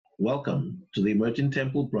Welcome to the Emerging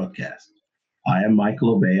Temple broadcast. I am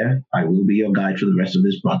Michael Obeya. I will be your guide for the rest of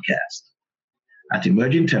this broadcast. At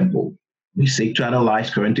Emerging Temple, we seek to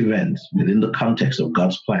analyze current events within the context of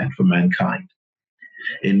God's plan for mankind,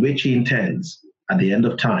 in which He intends, at the end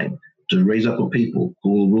of time, to raise up a people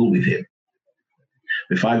who will rule with Him.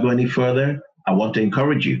 Before I go any further, I want to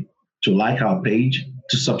encourage you to like our page,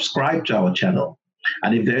 to subscribe to our channel.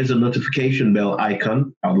 And if there is a notification bell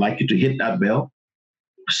icon, I would like you to hit that bell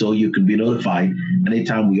so you can be notified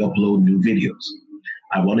anytime we upload new videos.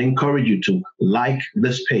 I want to encourage you to like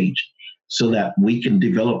this page so that we can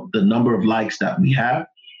develop the number of likes that we have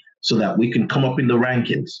so that we can come up in the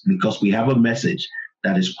rankings because we have a message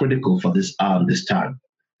that is critical for this time.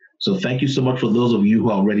 So thank you so much for those of you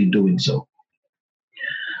who are already doing so.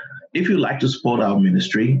 If you'd like to support our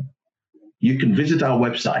ministry, you can visit our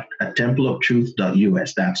website at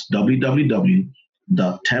templeoftruth.us. That's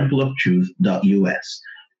www.templeoftruth.us.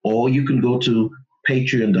 Or you can go to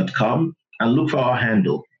patreon.com and look for our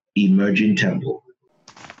handle, Emerging Temple.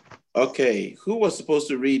 Okay, who was supposed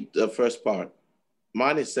to read the first part?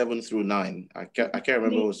 Mine is 7 through 9. I can't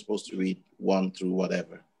remember who was supposed to read 1 through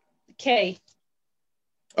whatever. Okay.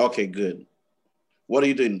 Okay, good. What are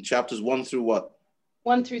you doing? Chapters 1 through what?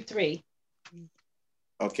 1 through 3.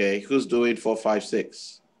 Okay, who's doing 4, 5,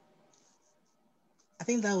 6? I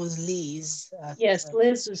think that was Liz. Yes,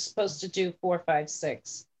 Liz was supposed to do 4, 5,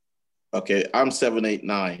 6. Okay, I'm 7, 8,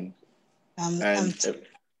 9. I'm 10,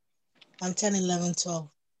 11, 12.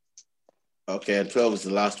 Okay, and 12 is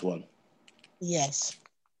the last one. Yes.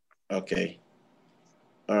 Okay.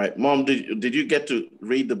 All right, Mom, did you get to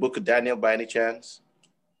read the book of Daniel by any chance?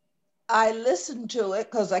 I listened to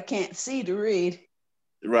it because I can't see to read.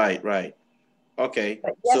 Right. Okay.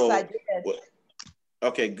 But yes, I did.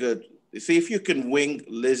 Okay, good. See if you can wing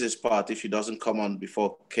Liz's part if she doesn't come on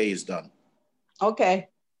before Kay is done. Okay.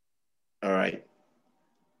 All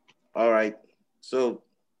right. So,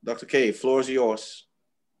 Dr. Kay, floor is yours.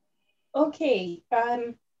 Okay.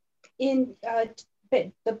 In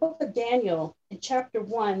the book of Daniel, in chapter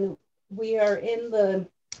 1, we are in the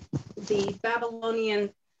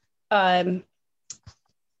Babylonian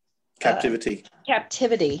captivity.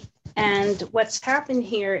 And what's happened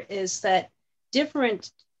here is that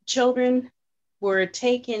different children were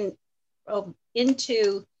taken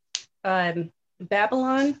into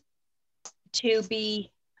Babylon to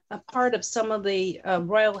be a part of some of the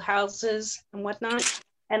royal houses and whatnot.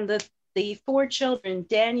 And the 4 children,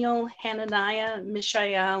 Daniel, Hananiah,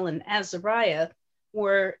 Mishael, and Azariah,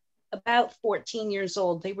 were about 14 years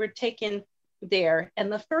old. They were taken there.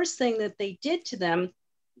 And the first thing that they did to them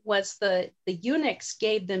was the eunuchs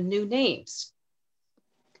gave them new names.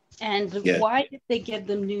 And why did they give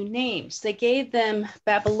them new names? They gave them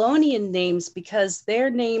Babylonian names because their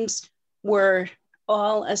names were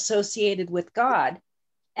all associated with God.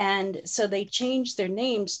 And so they changed their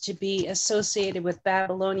names to be associated with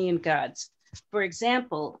Babylonian gods. For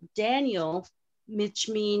example, Daniel, which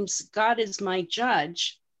means God is my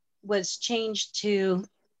judge, was changed to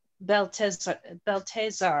Belteshazzar.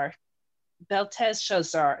 Belteshazzar.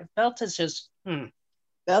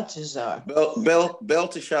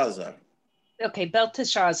 Okay,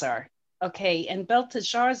 Belteshazzar. Okay, and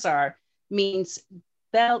Belteshazzar means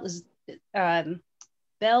Bel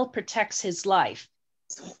protects his life.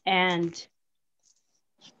 And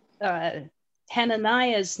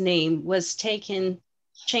Hananiah's name was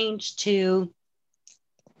changed to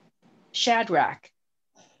Shadrach.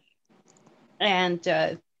 And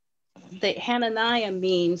the Hananiah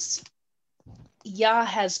means Yah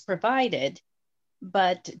has provided,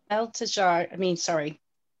 but Shadrach means,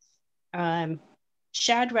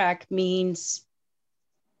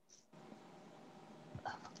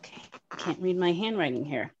 okay, I can't read my handwriting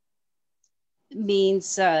here. Means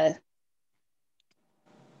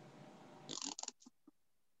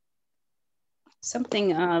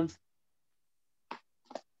something of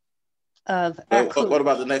what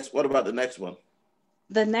about the next one?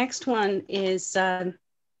 The next one is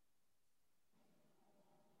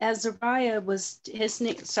Azariah was his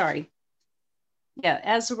name.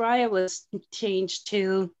 Azariah was changed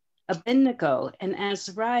to Abednego, and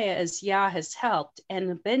Azariah is Yah has helped, and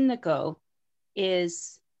Abednego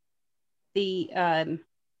is the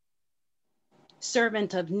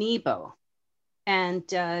servant of Nebo. And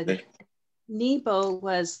Nebo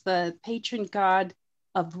was the patron god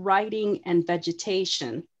of writing and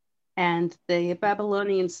vegetation. And the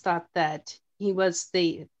Babylonians thought that his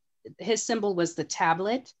symbol was the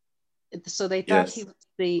tablet. So they thought he was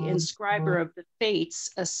the inscriber of the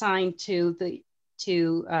fates assigned to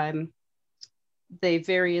the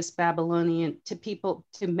various Babylonian, to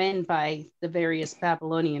men by the various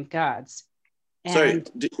Babylonian gods. And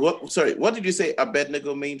what did you say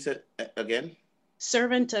Abednego means again?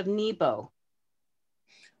 Servant of Nebo.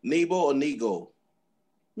 Nebo or Nego?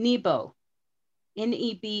 Nebo,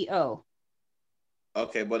 N-E-B-O.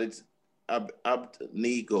 Okay, but it's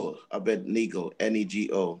Abednego,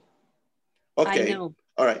 N-E-G-O. Okay, I know.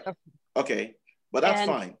 all right, okay, but that's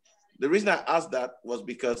fine. The reason I asked that was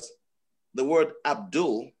because the word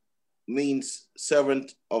Abdul means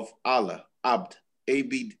servant of Allah, Abd,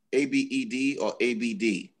 A-B-E-D or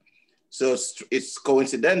A-B-D. So it's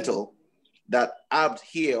coincidental that Abd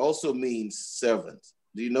here also means servant.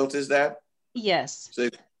 Do you notice that? Yes. So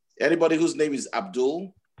if anybody whose name is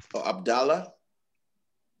Abdul or Abdallah,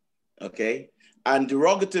 okay, and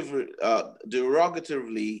derogatively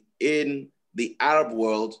in the Arab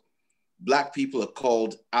world, Black people are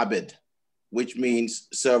called Abed, which means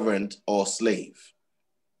servant or slave.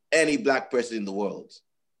 Any Black person in the world.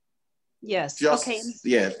 Yes. Okay.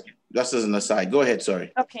 Yeah, just as an aside. Go ahead,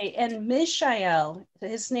 sorry. Okay, and Mishael,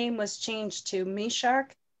 his name was changed to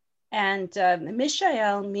Meshach, and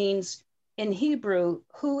Mishael means in Hebrew,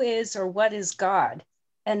 who is or what is God.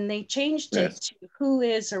 And they changed it to who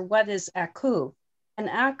is or what is Aku. And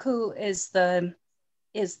Aku is the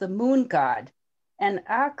moon god. And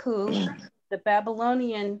Aku, the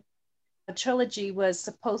Babylonian trilogy, was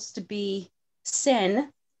supposed to be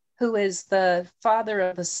Sin, who is the father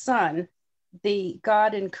of the sun, the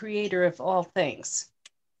God and creator of all things.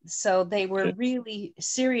 So they were really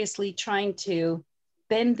seriously trying to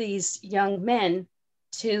bend these young men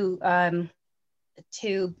to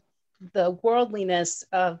the worldliness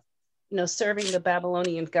of, serving the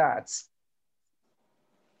Babylonian gods.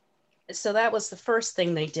 So that was the first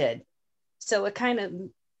thing they did. So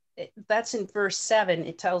that's in verse 7,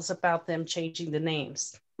 it tells about them changing the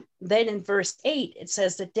names. Then in verse 8, it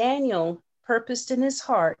says that Daniel purposed in his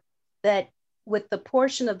heart that with the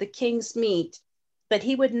portion of the king's meat, that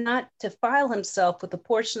he would not defile himself with the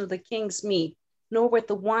portion of the king's meat, nor with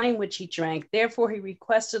the wine which he drank. Therefore he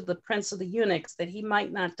requested the prince of the eunuchs that he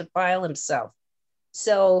might not defile himself.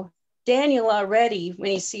 So Daniel already,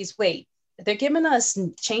 when he sees, wait, they're giving us,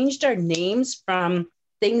 changed our names from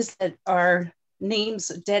things that are names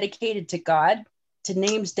dedicated to God to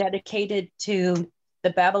names dedicated to the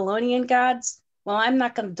Babylonian gods. Well, I'm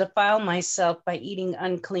not going to defile myself by eating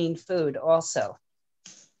unclean food also.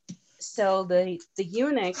 So the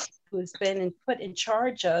eunuch who's been put in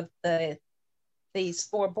charge of these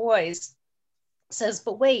 4 boys says,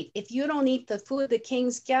 but wait, if you don't eat the food the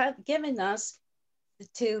king's given us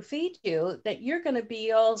to feed you, that you're going to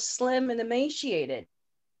be all slim and emaciated.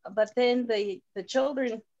 But then the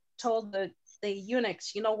children told the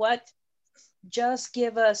eunuchs, you know what, just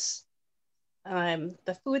give us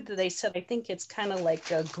the food that they said. I think it's kind of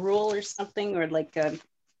like a gruel or something, or like a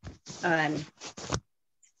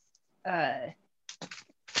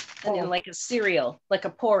like a cereal, like a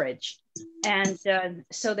porridge. And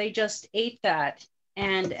so they just ate that.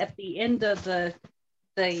 And at the end of the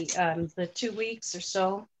 2 weeks or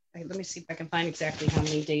so, let me see if I can find exactly how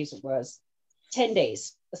many days it was. 10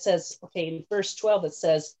 days. It says, okay, in verse 12, it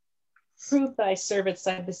says, prove thy servants,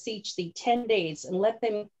 I beseech thee, 10 days, and let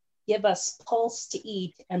them give us pulse to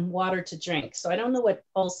eat and water to drink. So I don't know what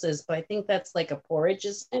pulse is, but I think that's like a porridge,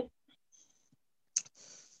 isn't it?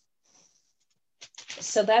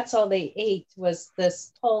 So that's all they ate, was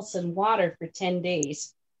this pulse and water for 10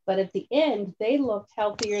 days. But at the end, they looked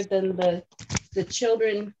healthier than the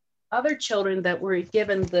children, other children that were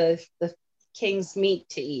given the king's meat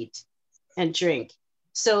to eat and drink.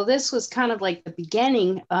 So this was kind of like the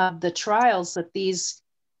beginning of the trials that these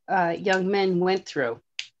young men went through.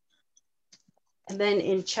 And then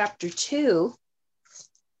in chapter 2,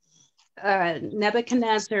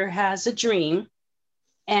 Nebuchadnezzar has a dream.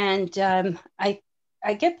 And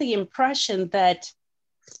I get the impression that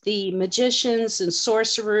the magicians and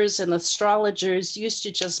sorcerers and astrologers used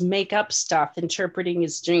to just make up stuff interpreting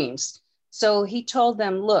his dreams. So he told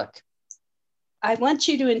them, look, I want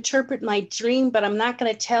you to interpret my dream, but I'm not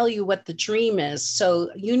going to tell you what the dream is. So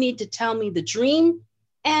you need to tell me the dream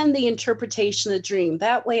and the interpretation of the dream.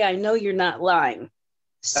 That way I know you're not lying.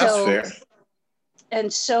 That's fair.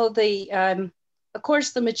 And so of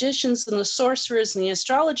course, the magicians and the sorcerers and the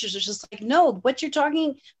astrologers are just like, no, what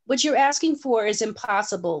you're asking for is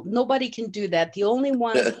impossible. Nobody can do that. The only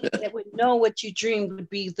one that would know what you dreamed would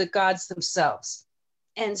be the gods themselves.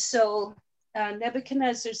 And so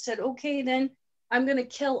Nebuchadnezzar said, okay, then I'm going to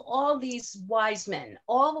kill all these wise men,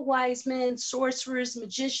 all the wise men, sorcerers,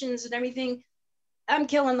 magicians, and everything. I'm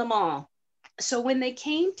killing them all. So when they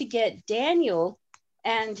came to get Daniel,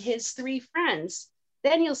 and his three friends,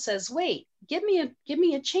 Daniel says, wait, give me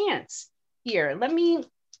a chance here. Let me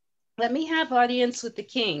have audience with the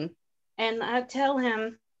king, and I tell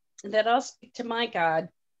him that I'll speak to my God,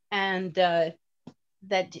 and that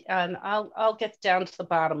I'll get down to the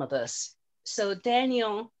bottom of this. So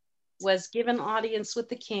Daniel was given audience with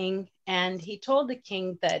the king, and he told the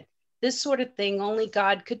king that this sort of thing only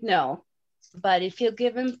God could know, but if he'll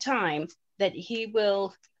give him time, that he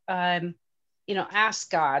will, ask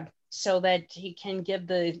God so that he can give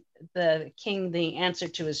the king the answer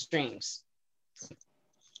to his dreams.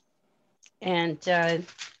 And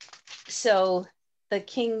so the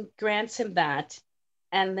king grants him that,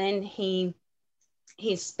 and then he's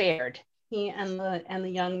spared. He and the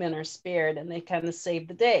young men are spared, and they kind of save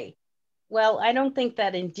the day. Well, I don't think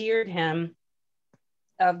that endeared him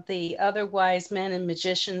of the other wise men and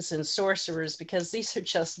magicians and sorcerers, because these are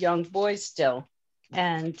just young boys still.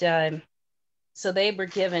 And so they were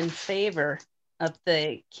given favor of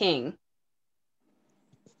the king.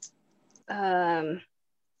 In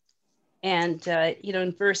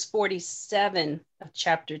verse 47 of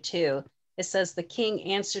chapter 2, it says, the king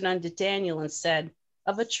answered unto Daniel and said,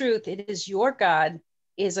 of a truth, it is your God,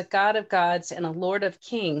 is a God of gods and a Lord of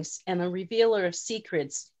kings and a revealer of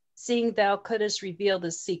secrets, seeing thou couldst reveal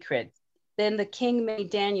the secret. Then the king made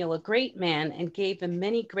Daniel a great man and gave him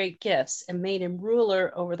many great gifts and made him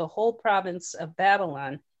ruler over the whole province of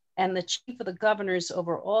Babylon and the chief of the governors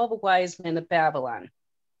over all the wise men of Babylon.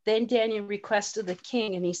 Then Daniel requested the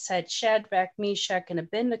king, and he said, Shadrach, Meshach, and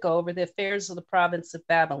Abednego over the affairs of the province of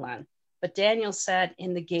Babylon. But Daniel sat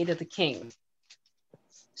in the gate of the king.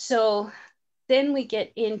 So then we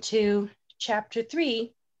get into chapter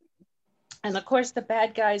 3. And of course, the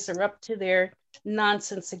bad guys are up to their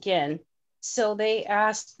nonsense again. So they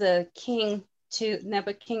asked the king, King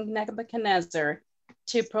Nebuchadnezzar,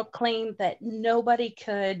 to proclaim that nobody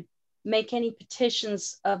could make any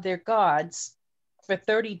petitions of their gods for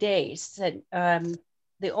 30 days, that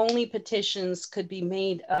the only petitions could be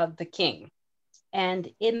made of the king.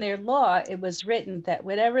 And in their law, it was written that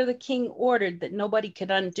whatever the king ordered, that nobody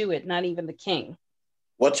could undo it, not even the king.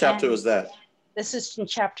 What chapter was that? This is in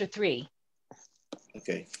chapter 3.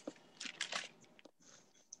 Okay.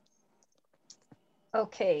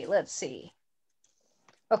 Okay, let's see.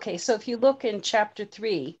 Okay, so if you look in chapter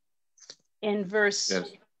 3, in verse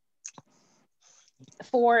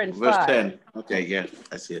 4 and 5. Verse 10. Okay, yeah,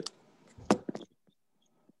 I see it.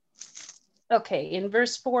 Okay, in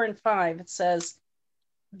verse 4 and 5, it says,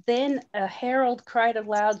 then a herald cried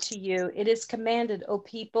aloud to you, it is commanded, O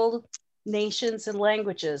people, nations, and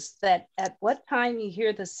languages, that at what time you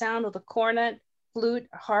hear the sound of the cornet, flute,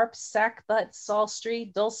 harp, sackbut, psaltery,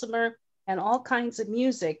 dulcimer, and all kinds of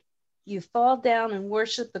music, you fall down and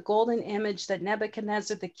worship the golden image that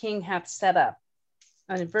Nebuchadnezzar the king hath set up.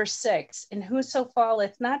 And in verse 6, and whoso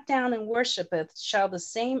falleth not down and worshipeth shall the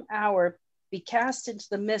same hour be cast into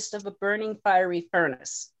the midst of a burning fiery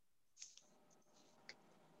furnace.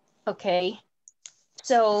 Okay,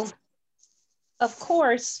 so of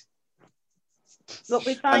course, what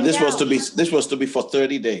we find and this out, was to be for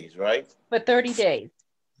 30 days, right? For 30 days.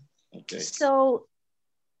 Okay. So,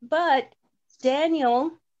 but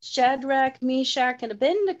Daniel, Shadrach, Meshach, and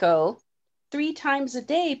Abednego 3 times a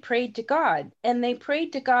day prayed to God, and they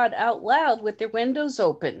prayed to God out loud with their windows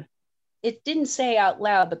open. It didn't say out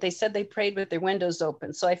loud, but they said they prayed with their windows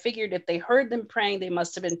open. So I figured if they heard them praying, they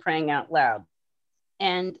must have been praying out loud.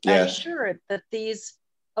 And I'm sure that these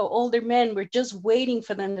older men were just waiting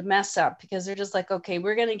for them to mess up, because they're just like, okay,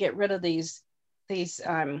 we're going to get rid of these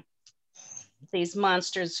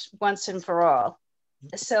monsters once and for all.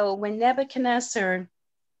 So when Nebuchadnezzar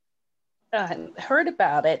heard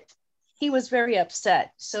about it, he was very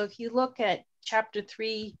upset. So if you look at chapter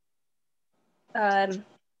 3,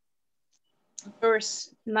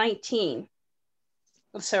 verse 19.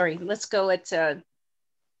 Oh, sorry, let's go at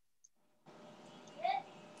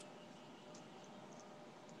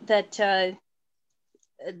that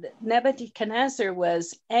Nebuchadnezzar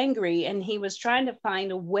was angry, and he was trying to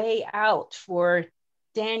find a way out for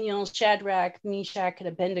Daniel, Shadrach, Meshach, and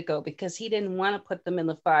Abednego, because he didn't want to put them in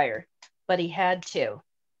the fire, but he had to.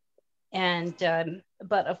 And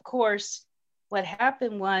but of course, what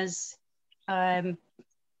happened was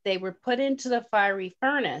they were put into the fiery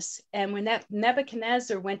furnace, and when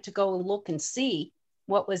Nebuchadnezzar went to go and look and see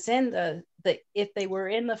what was in the if they were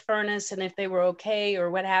in the furnace and if they were okay or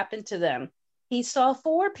what happened to them, he saw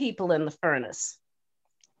 4 people in the furnace.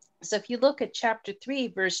 So if you look at chapter 3,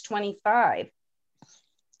 verse 25,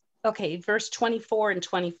 okay, verse 24 and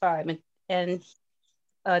 25, and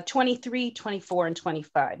 23, 24, and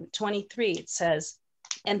 25. 23, it says,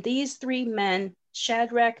 and these 3 men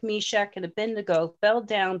Shadrach, Meshach, and Abednego fell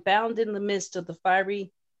down, bound in the midst of the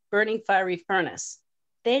burning fiery furnace.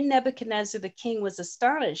 Then Nebuchadnezzar the king was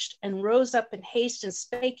astonished, and rose up in haste, and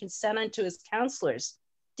spake and said unto his counselors,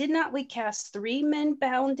 Did not we cast 3 men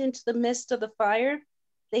bound into the midst of the fire?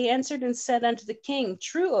 They answered and said unto the king,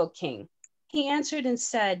 True, O king. He answered and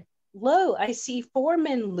said, Lo, I see 4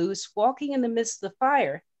 men loose, walking in the midst of the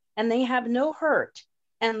fire, and they have no hurt,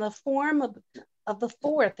 and the form of the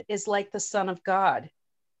 4th is like the Son of God.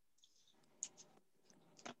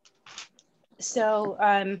 So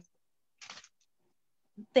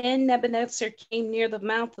then Nebuchadnezzar came near the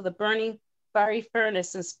mouth of the burning fiery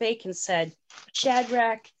furnace, and spake and said,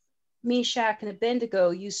 Shadrach, Meshach, and Abednego,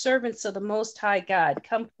 you servants of the Most High God,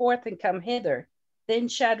 come forth and come hither. Then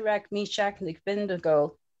Shadrach, Meshach, and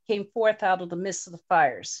Abednego came forth out of the midst of the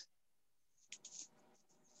fires.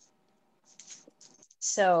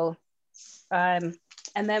 So, and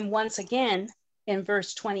then once again, in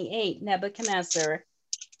verse 28, Nebuchadnezzar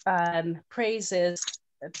praises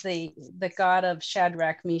the God of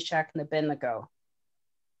Shadrach, Meshach, and Abednego.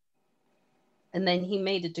 And then he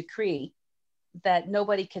made a decree that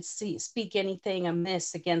nobody could speak anything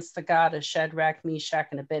amiss against the God of Shadrach, Meshach,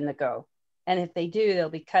 and Abednego. And if they do, they'll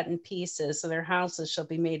be cut in pieces, and their houses shall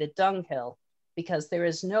be made a dunghill, because there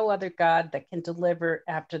is no other God that can deliver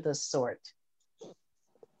after this sort.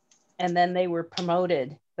 And then they were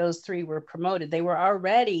promoted. Those 3 were promoted. They were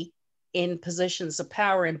already in positions of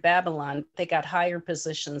power in Babylon. They got higher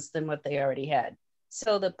positions than what they already had.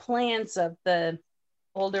 So the plans of the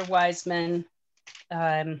older wise men,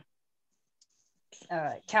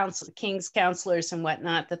 king's counselors and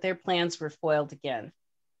whatnot, that their plans were foiled again.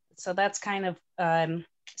 So that's kind of,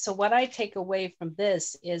 so what I take away from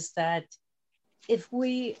this is that if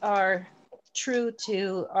we are true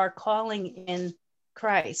to our calling in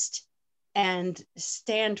Christ and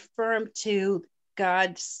stand firm to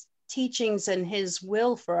God's teachings and his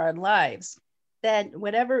will for our lives, that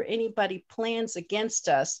whatever anybody plans against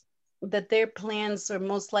us, that their plans are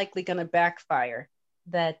most likely going to backfire,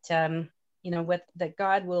 that, that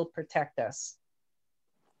God will protect us.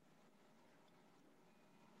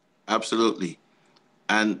 Absolutely.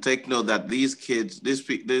 And take note that these kids,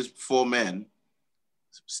 these 4 men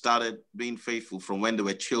started being faithful from when they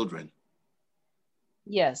were children.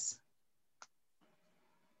 Yes.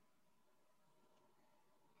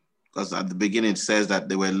 Because at the beginning it says that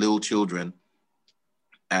they were little children,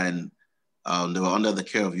 and they were under the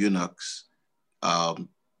care of eunuchs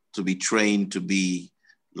to be trained to be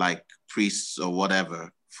like priests or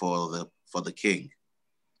whatever for the king.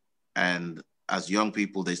 And as young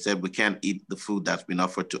people, they said, we can't eat the food that's been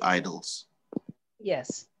offered to idols.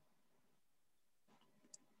 Yes.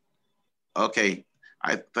 Okay,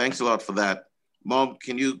 thanks a lot for that. Mom,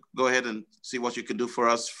 can you go ahead and see what you can do for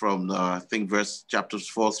us from, I think, chapters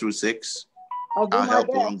 4 through 6? I'll help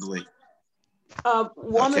best along the way.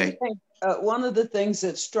 One of the things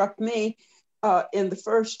that struck me in the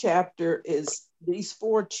first chapter is these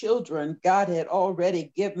 4 children, God had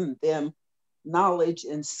already given them knowledge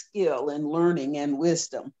and skill and learning and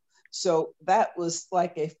wisdom. So that was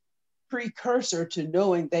like a precursor to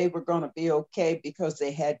knowing they were going to be okay because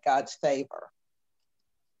they had God's favor.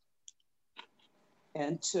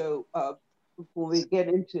 And so when we get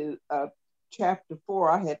into chapter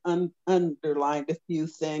 4, I had underlined a few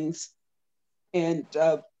things. And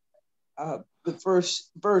the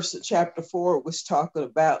first verse of chapter 4 was talking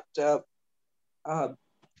about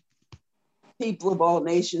people of all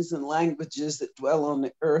nations and languages that dwell on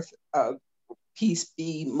the earth, peace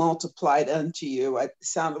be multiplied unto you. It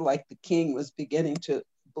sounded like the king was beginning to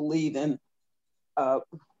believe in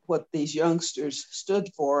what these youngsters stood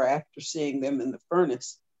for after seeing them in the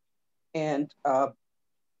furnace. And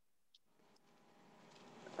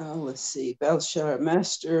let's see, Belshazzar,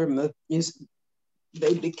 master,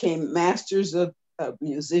 they became masters of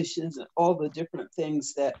musicians and all the different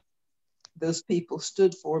things that those people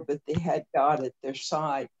stood for, but they had God at their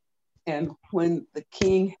side. And when the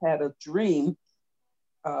king had a dream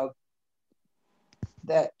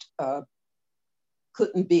that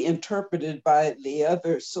couldn't be interpreted by the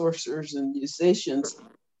other sorcerers and musicians,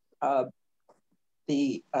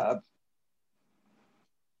 the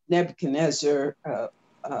Nebuchadnezzar,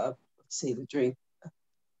 let's see the dream,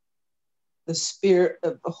 the spirit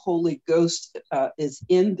of the Holy Ghost is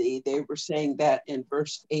in thee. They were saying that in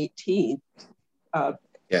verse 18,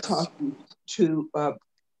 yes. Talking to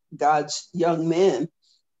God's young men.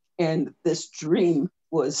 And this dream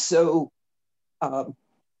was so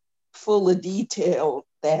full of detail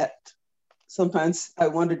that sometimes I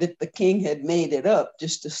wondered if the king had made it up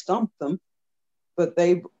just to stump them. But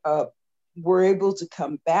they were able to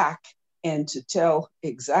come back and to tell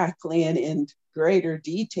exactly and in greater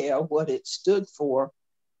detail what it stood for.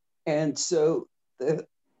 And so the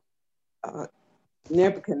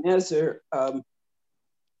Nebuchadnezzar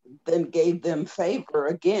then gave them favor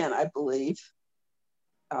again, I believe.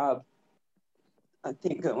 I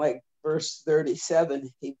think in like verse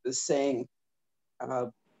 37, he was saying,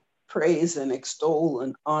 praise and extol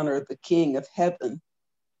and honor the King of heaven.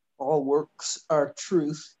 All works are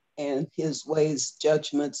truth, and his ways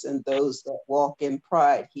judgments, and those that walk in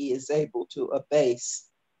pride he is able to abase.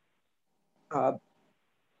 I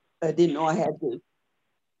didn't know I had to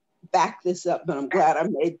back this up, but I'm glad I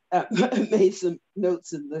made some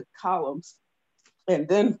notes in the columns. And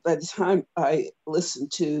then by the time I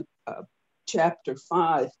listened to chapter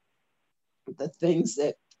 5, the things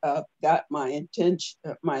that got my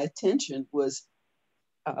attention was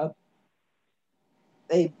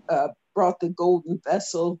they brought the golden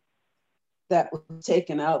vessel that was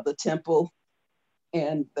taken out of the temple,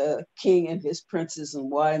 and the king and his princes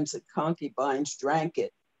and wives and concubines drank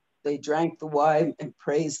it. They drank the wine and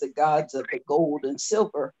praised the gods of the gold and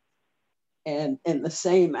silver. And in the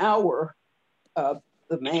same hour, the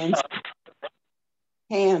man's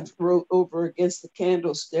hand wrote over against the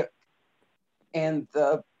candlestick, and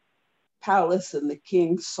the palace and the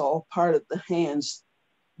king saw part of the hands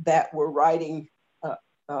that were writing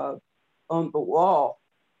on the wall.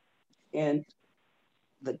 And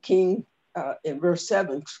the king, in verse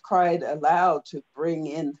 7, cried aloud to bring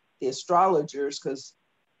in the astrologers, because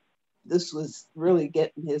this was really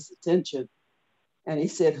getting his attention. And he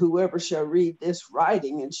said, whoever shall read this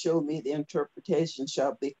writing and show me the interpretation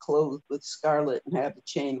shall be clothed with scarlet and have a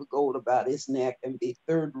chain of gold about his neck and be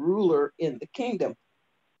third ruler in the kingdom.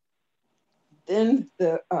 Then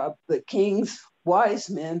the king's wise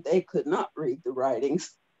men, they could not read the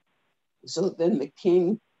writings. So then the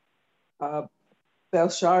king,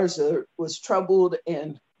 Belshazzar, was troubled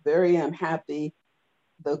and very unhappy.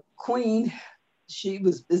 The queen, she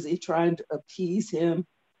was busy trying to appease him.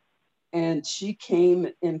 And she came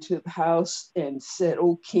into the house and said,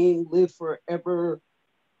 "O king, live forever."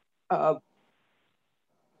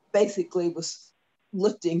 Basically was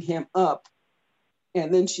lifting him up.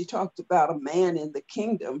 And then she talked about a man in the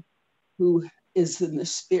kingdom who is in the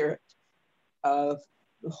spirit of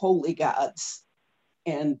the holy gods,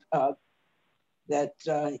 and that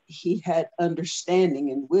he had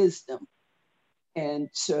understanding and wisdom. And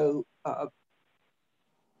so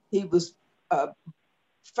he was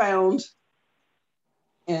found,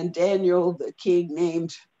 and Daniel, the king,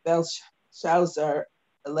 named Belshazzar,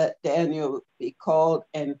 let Daniel be called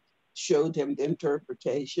and showed him the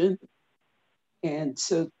interpretation. And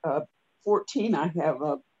so 14, I have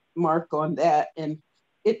a mark on that, and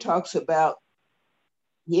it talks about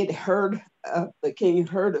he had heard, the king had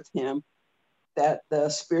heard of him, that the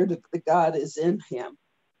spirit of the God is in him.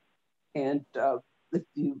 And if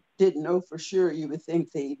you didn't know for sure, you would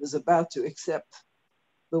think that he was about to accept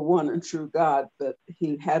the one and true God, but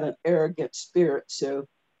he had an arrogant spirit. So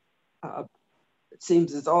it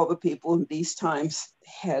seems as all the people in these times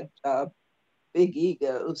had big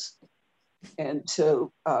egos. And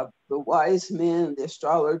so the wise men, the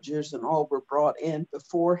astrologers, and all were brought in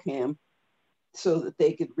before him so that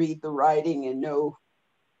they could read the writing and know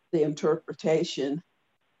the interpretation.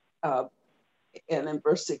 And in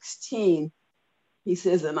verse 16, he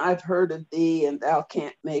says, "And I've heard of thee, and thou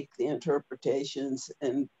can't make the interpretations."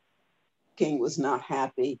 And king was not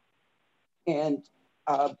happy. And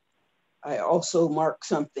I also marked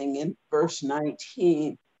something in verse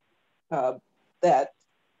 19 that,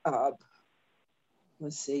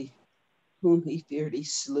 let's see, whom he feared he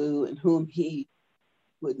slew, and whom he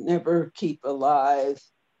would never keep alive,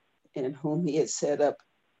 and whom he had set up.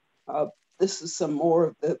 This is some more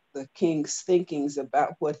of the king's thinkings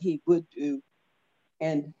about what he would do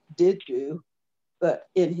and did do, but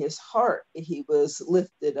in his heart, he was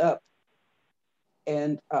lifted up,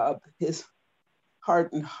 and his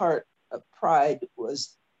hardened heart of pride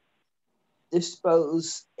was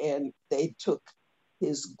disposed, and they took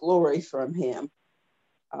his glory from him.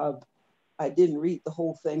 I didn't read the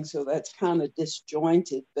whole thing, so that's kind of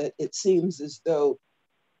disjointed, but it seems as though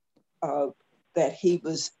that he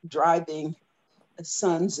was driving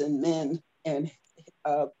sons and men, and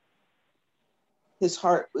his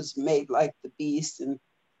heart was made like the beast, and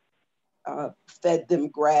fed them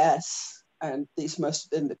grass. And these must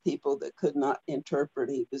have been the people that could not interpret.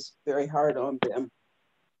 He was very hard on them.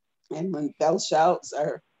 And when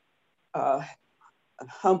Belshazzar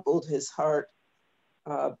humbled his heart,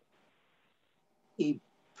 he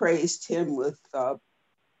praised him with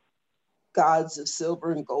gods of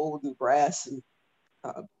silver and gold and brass and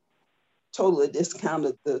totally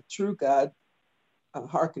discounted the true God,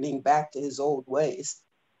 hearkening back to his old ways.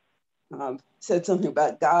 Said something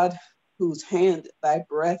about God, whose hand thy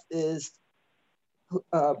breath is,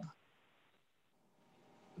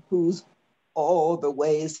 whose all the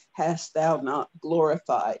ways hast thou not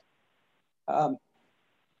glorified.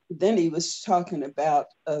 Then he was talking about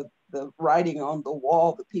the writing on the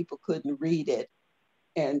wall, the people couldn't read it.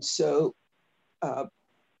 And so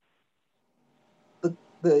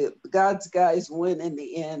the God's guys went in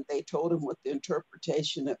the end. They told him what the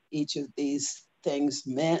interpretation of each of these things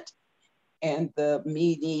meant. And the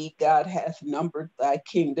Mede, God hath numbered thy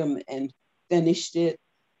kingdom and finished it.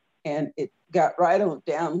 And it got right on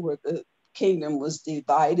down where the kingdom was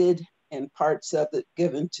divided and parts of it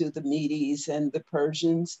given to the Medes and the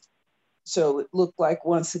Persians. So it looked like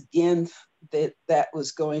once again that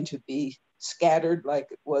was going to be scattered like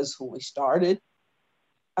it was when we started.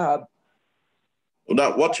 Now,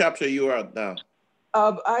 what chapter you are at now?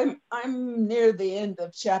 I'm near the end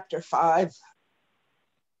of chapter 5.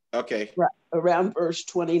 Okay. Around verse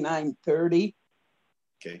 29, 30.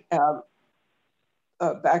 Okay.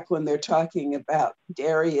 Back when they're talking about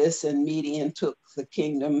Darius and Median took the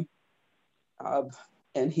kingdom,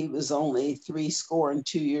 and he was only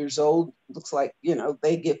 62 years old. Looks like,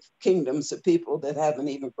 they give kingdoms to people that haven't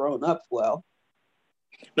even grown up well.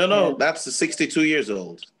 No, that's 62 years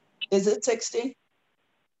old. Is it 60?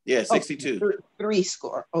 Yeah, 62. Oh, 60.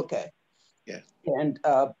 Okay. Yeah. And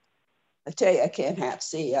I tell you, I can't half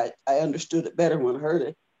see. I understood it better when I heard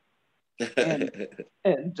it.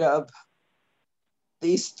 And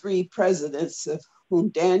these 3 presidents, of whom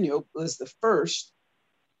Daniel was the first,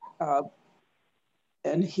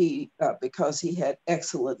 and he, because he had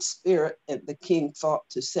excellent spirit, and the king thought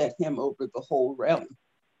to set him over the whole realm.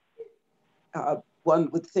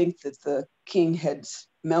 One would think that the king had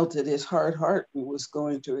melted his hard heart and was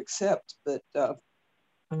going to accept, but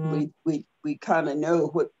we kind of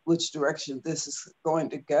know which direction this is going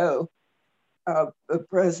to go. The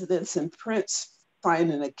presidents and prince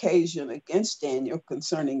find an occasion against Daniel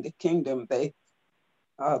concerning the kingdom. They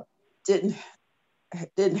didn't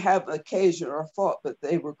have an occasion or fault, but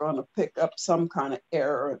they were going to pick up some kind of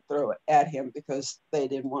error and throw it at him because they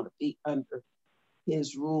didn't want to be under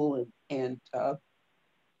his rule and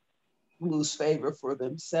lose favor for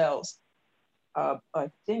themselves. I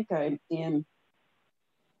think I'm in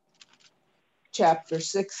chapter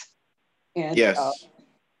 6, and yes.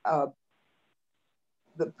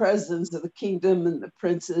 The presidents of the kingdom and the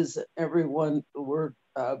princes, everyone were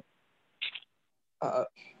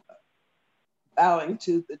bowing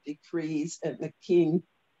to the decrees, and the king,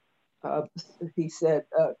 he said,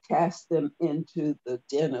 cast them into the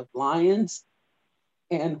den of lions.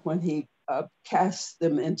 And when he cast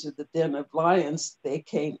them into the den of lions, they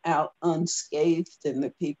came out unscathed, and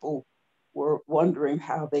the people were wondering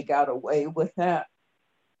how they got away with that.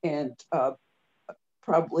 And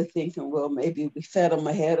probably thinking, well, maybe we fed them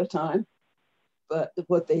ahead of time. But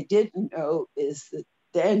what they didn't know is that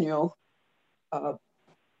Daniel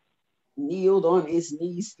kneeled on his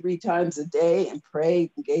knees 3 times a day and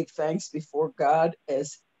prayed and gave thanks before God,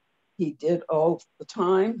 as he did all the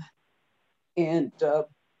time. And the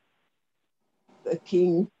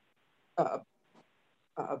king had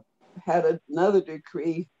another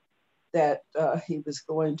decree that he was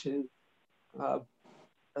going to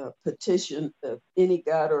petition any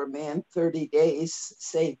god or man 30 days,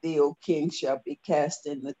 say thee, O king, shall be cast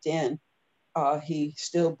in the den. He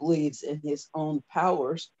still believes in his own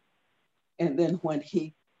powers. And then when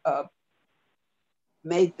he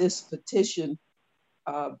made this petition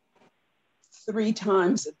 3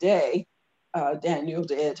 times a day, Daniel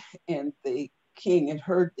did, and the king had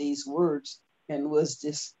heard these words and was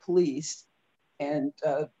displeased. And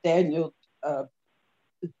Daniel,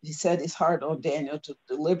 he set his heart on Daniel to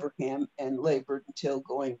deliver him and labored until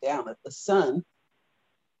going down at the sun.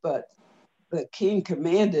 But the king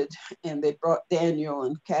commanded, and they brought Daniel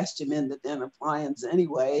and cast him in the den of lions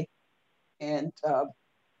anyway. And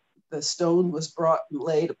the stone was brought and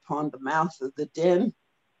laid upon the mouth of the den,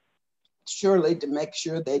 surely to make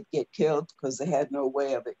sure they'd get killed because they had no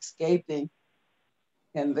way of escaping.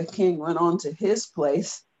 And the king went on to his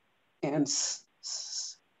place and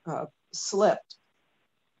slept.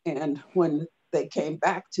 And when they came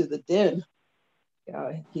back to the den,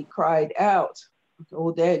 he cried out,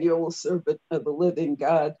 O Daniel, servant of the living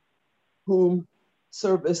God, whom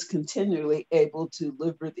service continually able to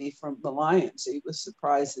deliver thee from the lions. He was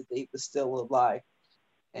surprised that he was still alive.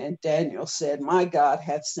 And Daniel said, my God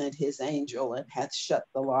hath sent his angel and hath shut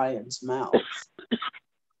the lions' mouths.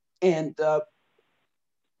 And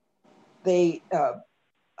they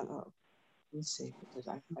let's see, what did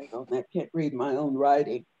I write on that? Can't read my own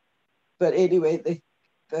writing. But anyway,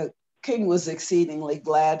 the king was exceedingly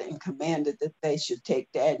glad and commanded that they should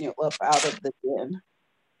take Daniel up out of the den,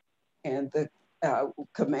 and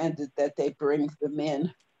commanded that they bring the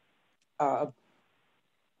men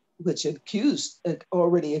which had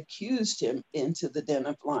already accused him into the den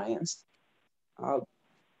of lions. I'm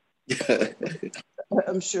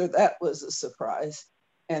sure that was a surprise.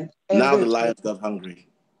 And now the lions got hungry.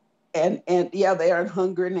 And yeah, they are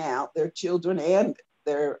hungry now, their children and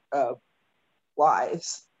their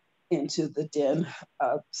wives into the den.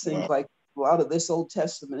 Seems like a lot of this Old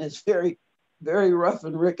Testament is very, very rough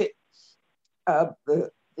and rickety. A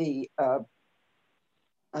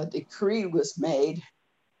decree was made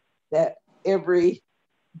that every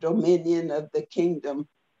dominion of the kingdom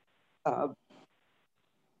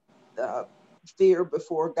fear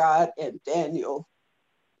before God and Daniel,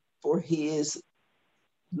 for he is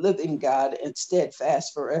living God and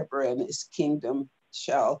steadfast forever, and his kingdom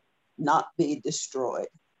shall not be destroyed.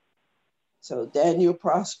 So Daniel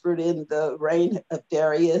prospered in the reign of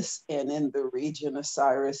Darius and in the region of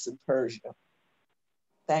Cyrus and Persia.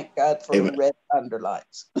 Thank God for Amen. red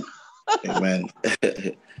underlines. Amen.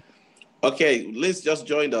 Okay, Liz just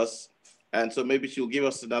joined us, and so maybe she'll give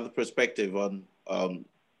us another perspective on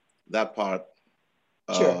that part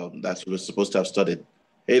that we were supposed to have studied.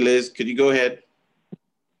 Hey, Liz, could you go ahead?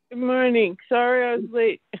 Good morning. Sorry I was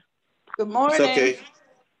late. Good morning. It's okay.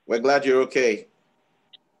 We're glad you're okay.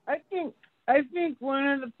 I think one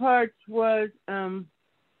of the parts was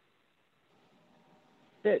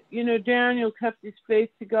that Daniel kept his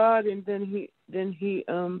faith to God, and then he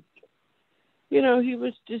he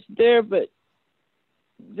was just there, but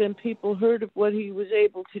then people heard of what he was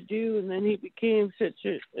able to do, and then he became such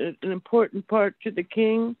an important part to the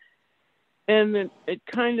king. And then it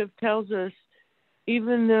kind of tells us,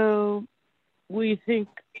 even though we think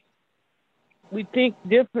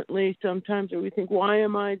differently sometimes, or we think, why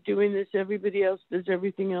am I doing this? Everybody else does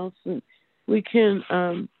everything else. And we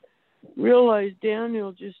can realize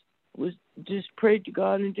Daniel just prayed to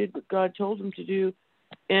God and did what God told him to do.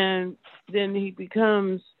 And then he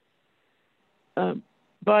becomes,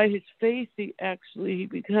 by his faith, he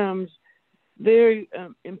becomes very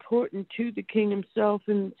important to the king himself.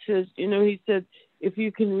 And says, he said, if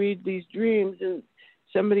you can read these dreams, and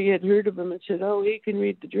somebody had heard of him and said, oh, he can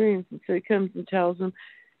read the dreams. And so he comes and tells them.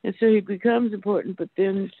 And so he becomes important. But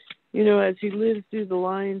then, as he lives through the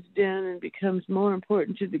lion's den and becomes more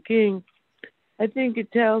important to the king, I think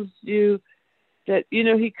it tells you that,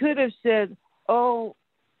 he could have said, oh,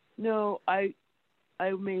 no, I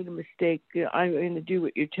made a mistake. I'm going to do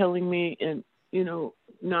what you're telling me and,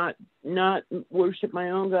 not worship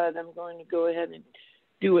my own God. I'm going to go ahead and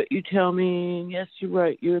do what you tell me. And yes, you're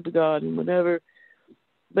right. You're the God and whatever.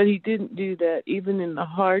 But he didn't do that, even in the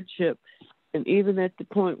hardship. And even at the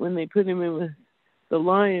point when they put him in with the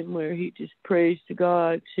lion, where he just prays to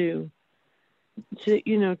God to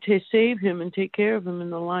save him and take care of him.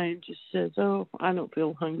 And the lion just says, oh, I don't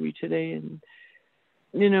feel hungry today. And,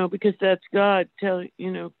 because that's God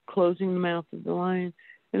closing the mouth of the lion.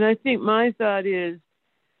 And I think my thought is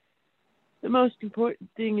the most important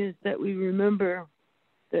thing is that we remember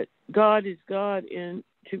that God is God, and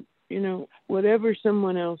to, whatever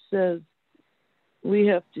someone else says, we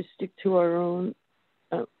have to stick to our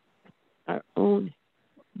own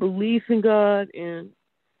belief in God and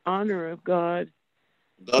honor of God.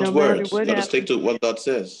 God's words. Got to stick to what God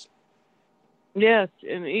says. Yes,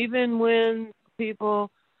 and even when people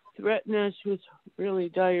threaten us with really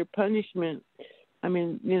dire punishment, I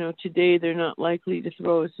mean, today they're not likely to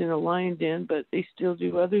throw us in a lion den, but they still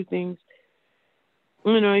do other things.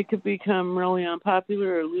 You could become really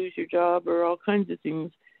unpopular or lose your job or all kinds of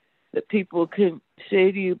things that people can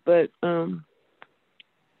say to you. But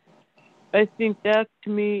I think that, to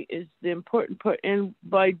me, is the important part. And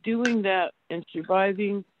by doing that and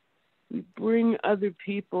surviving, we bring other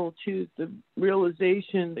people to the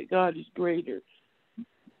realization that God is greater.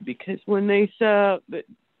 Because when they saw that,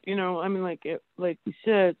 like we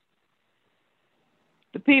said,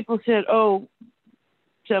 the people said, oh,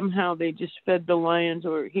 somehow they just fed the lions,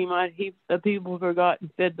 or the people forgot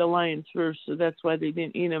and fed the lions first, so that's why they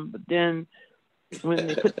didn't eat them. But then when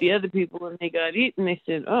they put the other people and they got eaten, they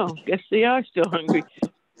said, oh, guess they are still hungry.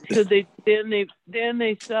 So they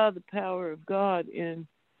saw the power of God, and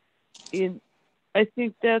I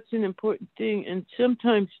think that's an important thing. And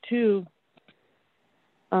sometimes too,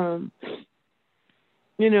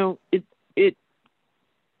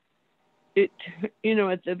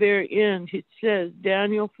 at the very end, it says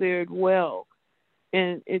Daniel fared well.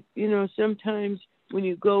 And sometimes when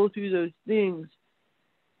you go through those things,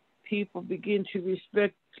 people begin to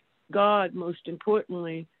respect God, most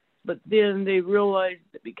importantly, but then they realize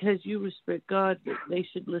that because you respect God, that they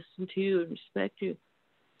should listen to you and respect you.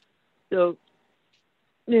 So,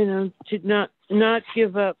 you know, to not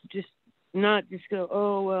give up, not just go,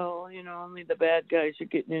 oh, well, you know, only the bad guys are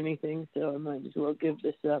getting anything, so I might as well give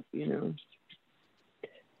this up, you know.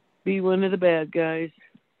 Be one of the bad guys.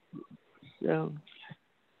 So,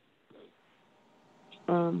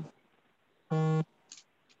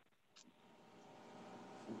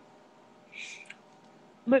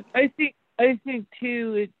 but I think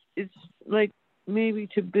too, it's like maybe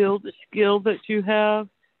to build a skill that you have,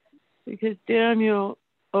 because Daniel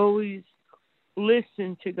always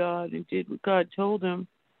listened to God and did what God told him,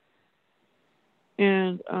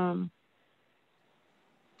 and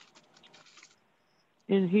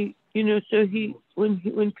he, you know, so he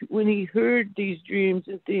when he heard these dreams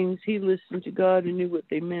and things, he listened to God and knew what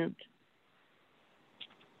they meant,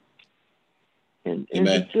 and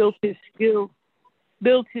he built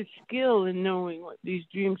his skill in knowing what these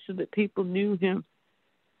dreams, so that people knew him,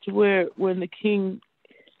 to where when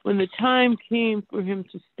the time came for him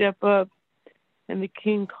to step up and the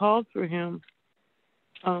king called for him,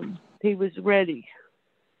 he was ready.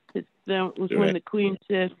 That was when the queen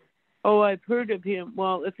said, oh, I've heard of him.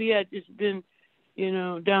 Well, if he had just been, you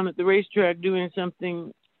know, down at the racetrack doing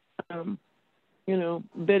something, you know,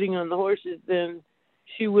 betting on the horses, then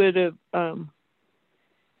she wouldn't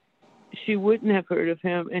have heard of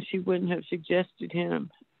him, and she wouldn't have suggested him,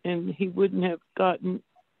 and he wouldn't have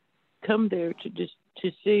come there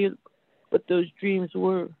to see what those dreams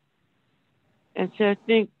were. And so I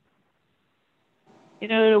think, you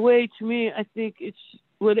know, in a way, to me, I think it's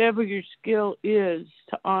whatever your skill is,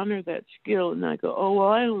 to honor that skill and not go, oh, well,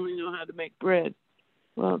 I only know how to make bread.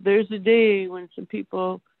 Well, there's a day when some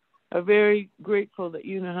people are very grateful that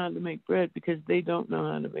you know how to make bread, because they don't know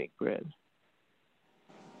how to make bread.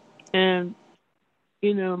 And,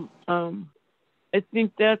 you know, I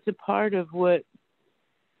think that's a part of what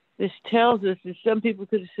this tells us. Is some people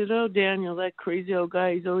could have said, oh, Daniel, that crazy old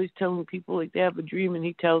guy, he's always telling people like they have a dream and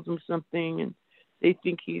he tells them something and they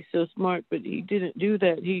think he's so smart, but he didn't do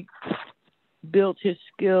that. He built his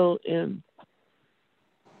skill and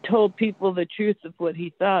told people the truth of what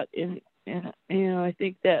he thought. And you know, I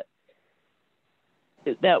think that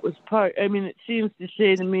was part. I mean, it seems to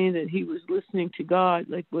say to me that he was listening to God.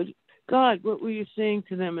 Like, what were you saying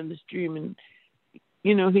to them in this dream? And,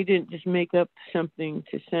 you know, he didn't just make up something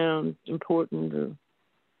to sound important, or,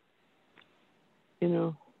 you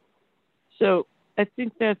know. So I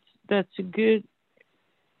think that's a good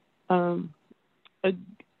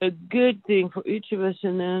a good thing for each of us.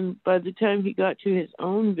 And then by the time he got to his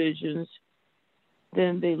own visions,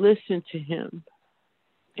 then they listened to him.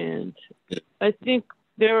 And I think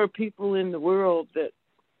there are people in the world that,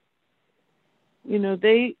 you know,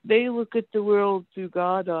 they look at the world through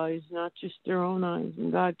God's eyes, not just their own eyes.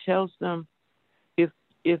 And God tells them,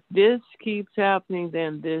 if this keeps happening,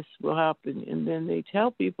 then this will happen. And then they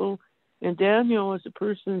tell people, and Daniel was a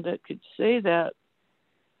person that could say that,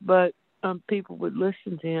 but people would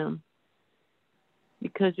listen to him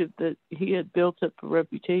because he had built up a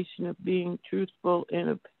reputation of being truthful and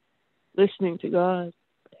of listening to God.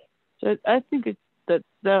 So I think it's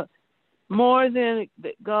that more than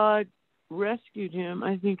that God rescued him,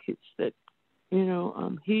 I think it's that, you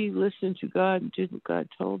know, he listened to God and did what God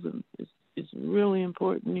told him is really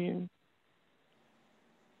important here.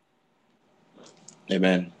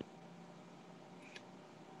 Amen.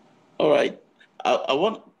 All right. I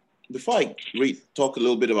want, before I talk a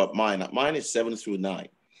little bit about mine. Mine is 7 through 9.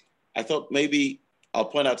 I thought maybe I'll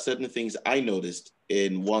point out certain things I noticed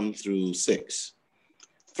in 1 through 6.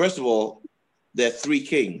 First of all, there are 3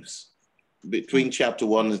 kings between chapter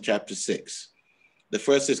 1 and chapter 6. The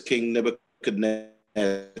first is King Nebuchadnezzar.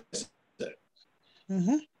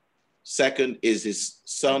 Mm-hmm. Second is his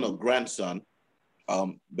son or grandson,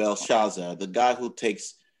 Belshazzar, the guy who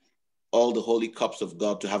takes all the holy cups of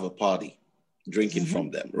God to have a party, drinking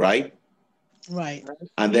from them, right? Right.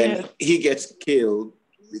 And then he gets killed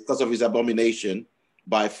because of his abomination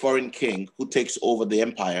by a foreign king who takes over the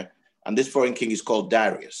empire. And this foreign king is called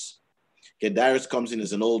Darius. Okay, Darius comes in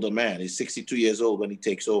as an older man. He's 62 years old when he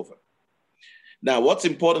takes over. Now, what's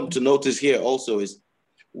important to notice here also is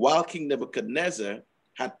while King Nebuchadnezzar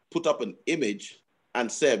had put up an image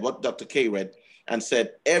and said, what Dr. K read, and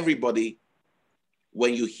said, everybody,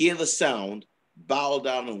 when you hear the sound, bow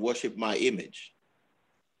down and worship my image.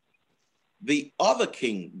 The other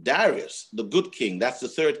king, Darius, the good king, that's the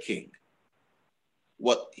third king,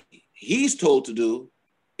 what he's told to do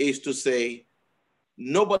is to say,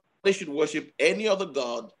 nobody should worship any other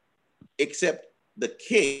god except the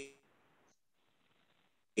king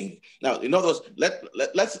Now, in other words,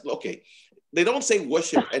 let's okay. They don't say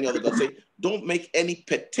worship any other god. Say don't make any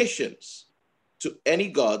petitions to any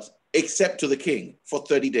gods except to the king for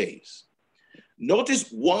 30 days. Notice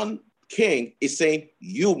one king is saying,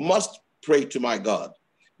 you must pray to my God.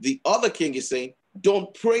 The other king is saying,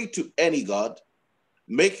 don't pray to any god.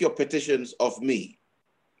 Make your petitions of me.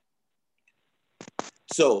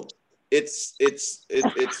 So it's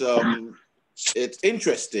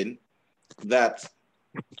interesting that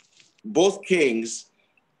both kings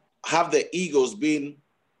have their egos being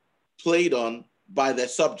played on by their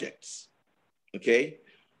subjects, okay?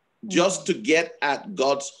 Just to get at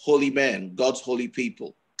God's holy men, God's holy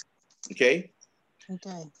people, okay?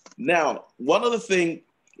 Okay. Now, one other thing,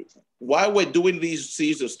 why we're doing these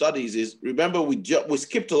series of studies is, remember, we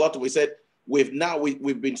skipped a lot. We said we've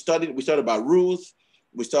been studying. We started about Ruth.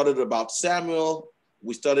 We started about Samuel.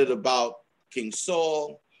 We started about King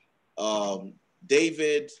Saul,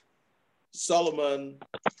 David, Solomon.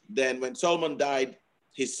 Then when Solomon died,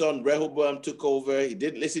 his son Rehoboam took over. He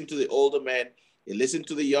didn't listen to the older men. He listened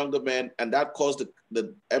to the younger men, and that caused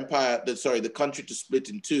the country to split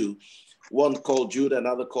in two, one called Judah,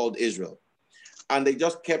 another called Israel. And they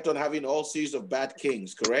just kept on having all series of bad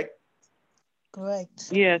kings, correct?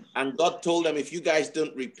 Correct. Yes. And God told them, if you guys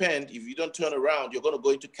don't repent, if you don't turn around, you're going to go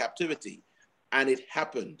into captivity. And it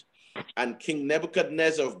happened. And King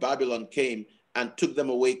Nebuchadnezzar of Babylon came and took them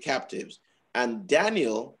away captives. And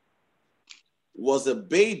Daniel was a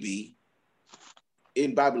baby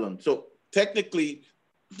in Babylon. So technically,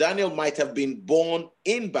 Daniel might have been born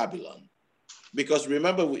in Babylon. Because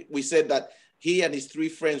remember, we said that he and his three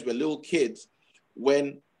friends were little kids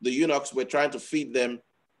when the eunuchs were trying to feed them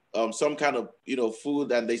some kind of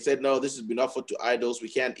food, and they said, no, this has been offered to idols, we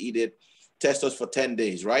can't eat it, test us for 10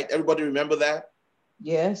 days, right? Everybody remember that?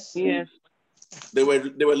 Yes. Yes. They were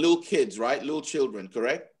little kids, right? Little children,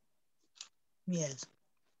 correct? Yes.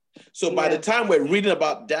 So by the time we're reading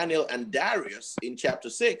about Daniel and Darius in chapter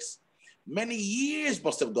 6, many years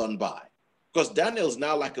must have gone by, because Daniel's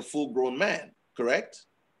now like a full-grown man, correct?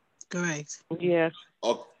 Correct. Yes.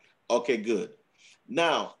 Okay, good.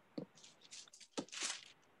 Now,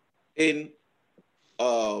 in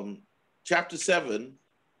chapter 7,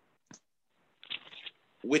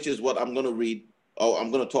 which is what I'm going to read, or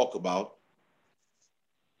I'm going to talk about,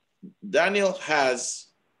 Daniel has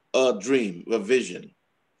a dream, a vision.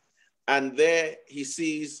 And there he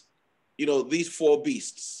sees, these four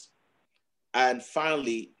beasts. And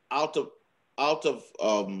finally, out of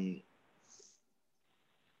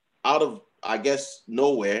I guess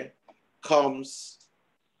nowhere comes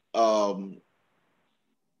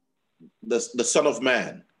the Son of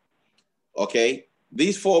Man. Okay,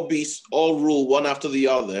 these four beasts all rule one after the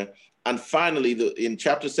other, and finally, in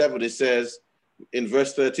chapter 7, it says, in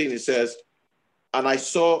verse 13, it says, "And I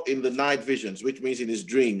saw in the night visions," which means in his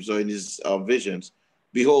dreams or in his visions,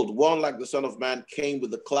 "behold, one like the Son of Man came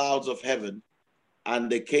with the clouds of heaven,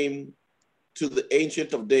 and they came to the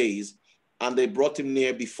Ancient of Days, and they brought him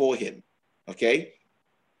near before him." Okay?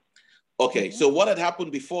 Okay, so what had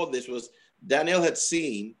happened before this was Daniel had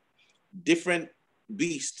seen different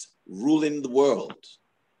beasts ruling the world.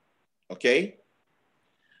 Okay?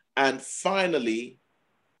 And finally,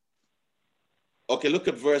 okay, look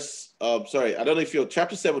at verse, I don't know if you're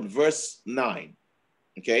chapter 7, verse 9.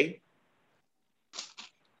 Okay?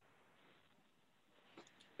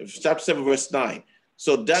 Chapter 7, verse 9.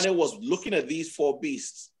 So Daniel was looking at these four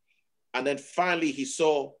beasts, and then finally he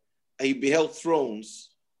beheld thrones,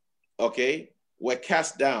 okay, were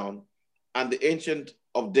cast down, and the Ancient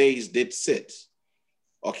of Days did sit.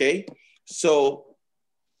 Okay? So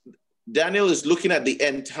Daniel is looking at the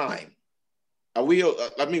end time. And we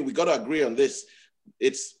got to agree on this.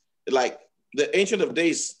 It's like the Ancient of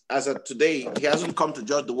Days, as of today, he hasn't come to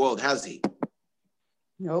judge the world, has he?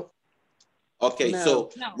 Nope. Okay, No.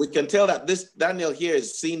 so we can tell that this Daniel here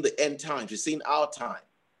is seeing the end times. He's seen our time.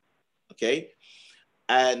 Okay?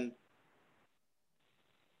 And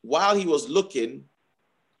while he was looking,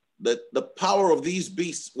 the power of these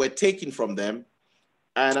beasts were taken from them.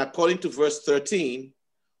 And according to verse 13,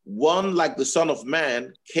 one like the Son of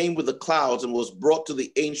Man came with the clouds and was brought to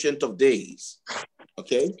the Ancient of Days.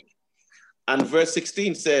 Okay? And verse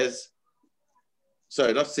 16 says,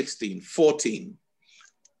 14.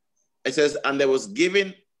 It says, "And there was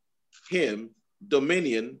given him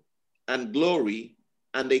dominion and glory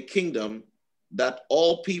and a kingdom, that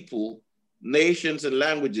all people, nations, and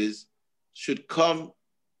languages should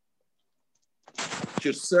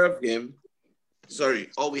serve him." Sorry,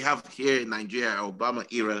 all we have here in Nigeria are Obama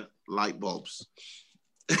era light bulbs.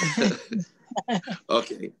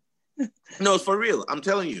 Okay. No, it's for real. I'm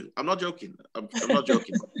telling you. I'm not joking. I'm I'm not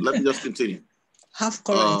joking. Let me just continue. Half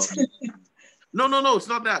correct. No, it's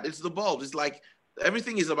not that. It's the bulb. It's like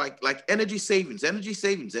everything is about like energy savings.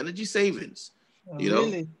 Oh, You know,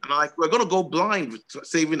 really? and like we're gonna go blind with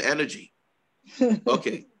saving energy.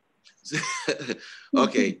 Okay.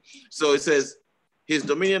 Okay. So it says, his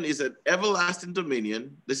dominion is an everlasting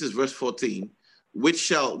dominion. This is verse 14, which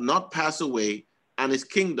shall not pass away, and his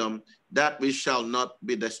kingdom that which shall not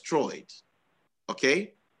be destroyed.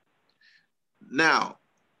 Okay. Now,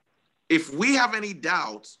 if we have any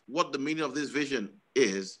doubts what the meaning of this vision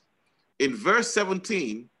is, in verse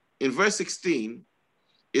 17, in verse 16,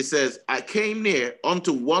 it says, I came near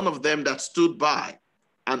unto one of them that stood by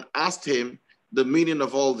and asked him the meaning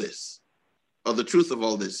of all this, or the truth of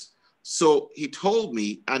all this. So he told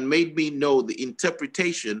me and made me know the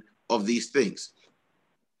interpretation of these things.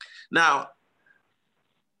 Now,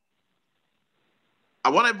 I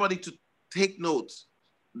want everybody to take note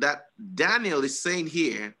that Daniel is saying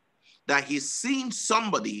here that he's seen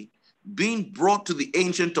somebody being brought to the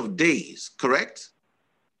Ancient of Days, correct?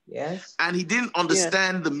 Yes. And he didn't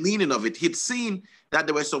understand the meaning of it. He'd seen that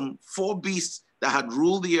there were some 4 beasts that had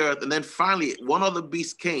ruled the earth, and then finally one other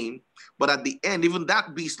beast came, but at the end, even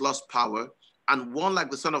that beast lost power, and one like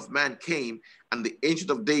the Son of Man came, and the Ancient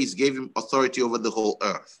of Days gave him authority over the whole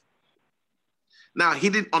earth. Now, he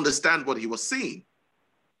didn't understand what he was seeing.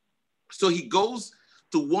 So he goes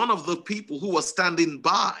to one of the people who was standing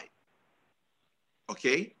by,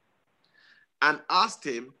 okay, and asked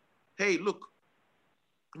him, hey, look,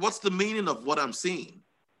 what's the meaning of what I'm seeing?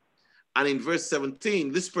 And in verse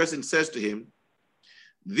 17, this person says to him,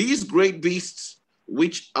 these great beasts,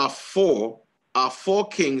 which are four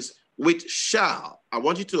kings, which shall, I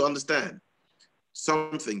want you to understand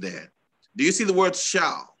something there. Do you see the word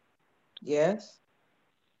shall? Yes.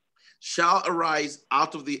 Shall arise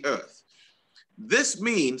out of the earth. This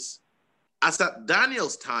means, as at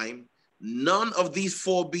Daniel's time, none of these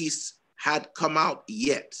 4 beasts had come out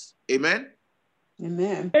yet. Amen?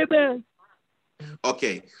 Amen. Amen.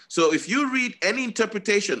 Okay, so if you read any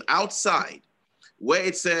interpretation outside where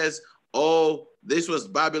it says, oh, this was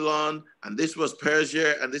Babylon and this was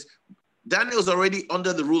Persia and this, Daniel's already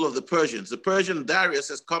under the rule of the Persians. The Persian Darius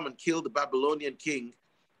has come and killed the Babylonian king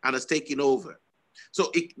and has taken over.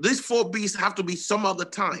 So these 4 beasts have to be some other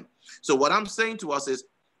time. So what I'm saying to us is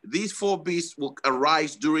these 4 beasts will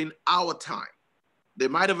arise during our time. They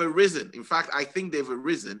might have arisen. In fact, I think they've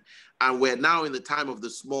arisen, and we're now in the time of the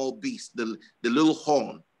small beast, the little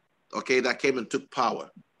horn, okay, that came and took power,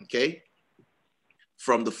 okay,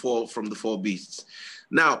 from the four beasts.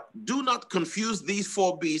 Now, do not confuse these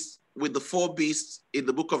 4 beasts with the 4 beasts in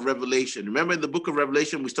the book of Revelation. Remember, in the book of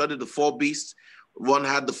Revelation, we studied the 4 beasts. One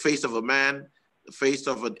had the face of a man, the face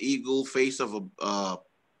of an eagle, face of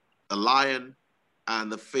a lion,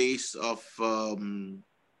 and the face of an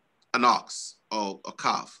ox or a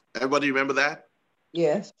calf. Everybody remember that?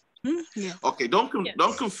 Yes. Yeah. Okay,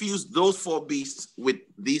 don't confuse those 4 beasts with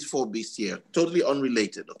these 4 beasts here. Totally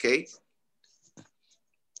unrelated, okay?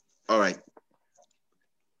 All right.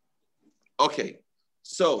 Okay,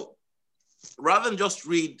 so rather than just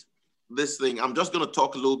read this thing, I'm just going to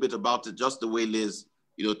talk a little bit about it just the way Liz,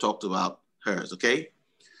 talked about hers, okay?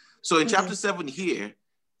 So in chapter 7 here,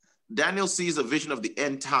 Daniel sees a vision of the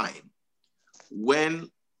end time when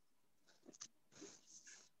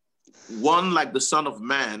one like the Son of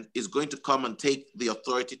Man is going to come and take the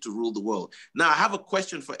authority to rule the world. Now, I have a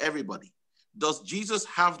question for everybody. Does Jesus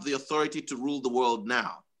have the authority to rule the world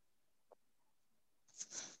now?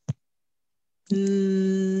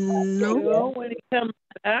 No. No, when he comes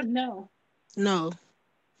back. No. No.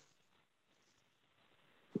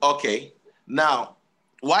 Okay. Now,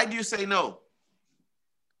 why do you say no?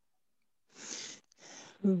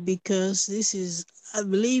 Because I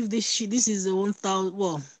believe this is the 1,000,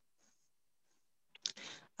 well,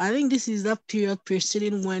 I think this is that period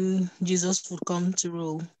preceding when Jesus would come to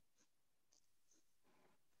rule,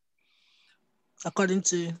 according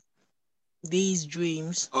to these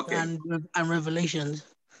dreams and revelations.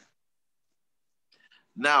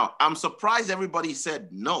 Now, I'm surprised everybody said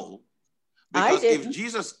no, because if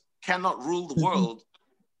Jesus cannot rule the world,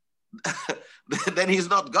 then he's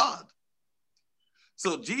not God.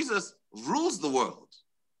 So Jesus rules the world.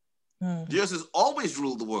 Jesus has always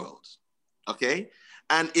ruled the world, okay?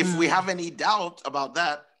 And if we have any doubt about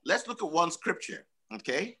that, let's look at one scripture,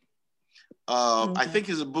 okay? I think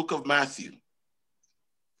it's the book of Matthew.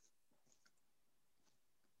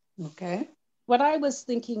 Okay. What I was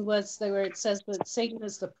thinking was where it says that Satan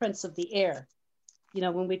is the prince of the air.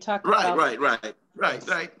 When we talk about...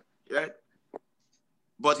 Right.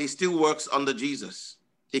 But he still works under Jesus.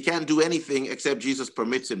 He can't do anything except Jesus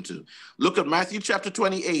permits him to. Look at Matthew chapter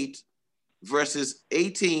 28, verses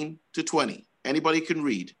 18 to 20. Anybody can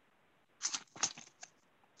read.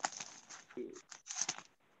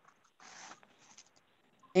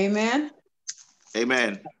 Amen.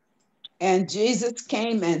 Amen. And Jesus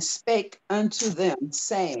came and spake unto them,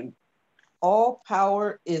 saying, all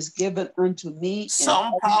power is given unto me.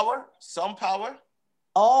 Some power.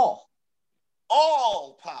 All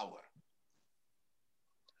power.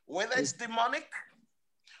 Whether it's demonic,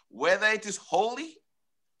 whether it is holy,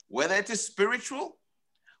 whether it is spiritual,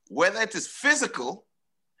 whether it is physical,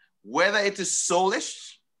 whether it is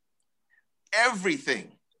soulish,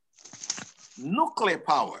 everything, nuclear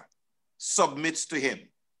power submits to him.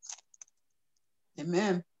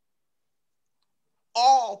 Amen.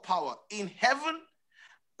 All power in heaven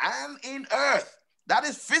and in earth. That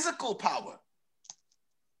is physical power.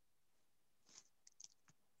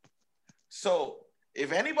 So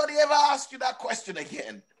if anybody ever asks you that question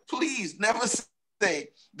again, please never say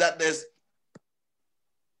that there's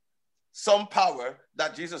some power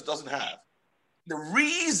that Jesus doesn't have. The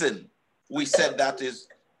reason we said that is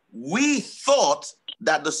we thought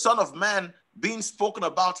that the Son of Man being spoken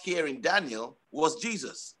about here in Daniel was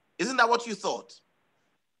Jesus. Isn't that what you thought?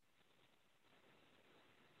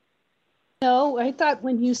 No, I thought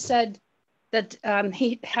when you said that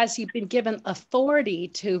he been given authority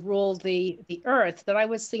to rule the earth, that I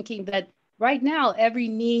was thinking that right now every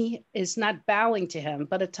knee is not bowing to him,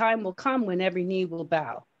 but a time will come when every knee will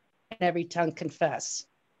bow and every tongue confess.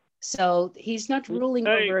 So he's not ruling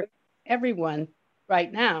over everyone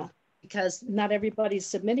right now because not everybody's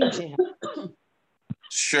submitting to him.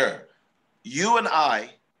 Sure. You and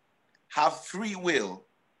I have free will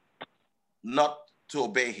not to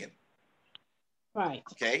obey him. Right.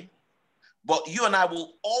 Okay? But you and I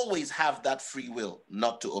will always have that free will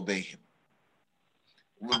not to obey him.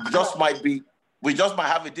 We just might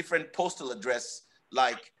have a different postal address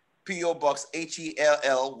like P.O. Box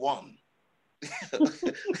HELL 1.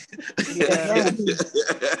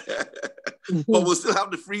 But we'll still have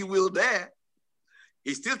the free will there.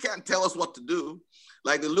 He still can't tell us what to do.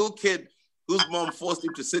 Like the little kid whose mom forced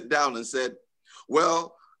him to sit down and said,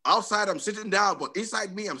 well, outside I'm sitting down, but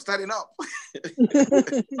inside me I'm standing up.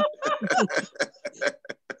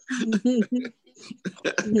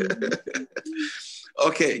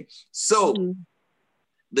 Okay, so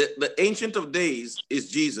the Ancient of Days is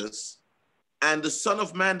Jesus, and the Son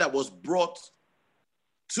of Man that was brought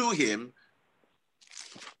to him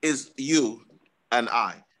is you and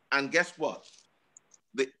I. And guess what?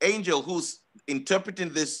 The angel who's interpreting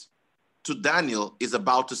this to Daniel is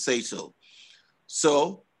about to say so.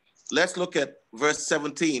 So let's look at verse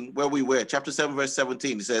 17, where we were, chapter 7, verse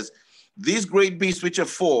 17. It says, these great beasts which are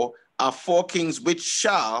four kings which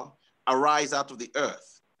shall arise out of the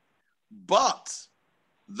earth. But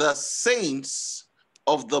the saints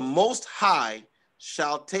of the Most High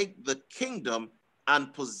shall take the kingdom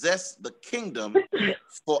and possess the kingdom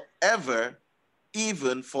forever,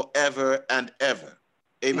 even forever and ever.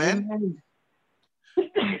 Amen?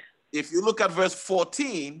 Amen. If you look at verse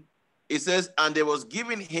 14, it says, and there was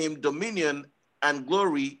given him dominion and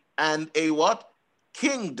glory and a what?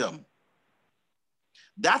 Kingdom.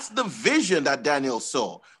 That's the vision that Daniel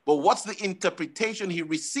saw. But what's the interpretation he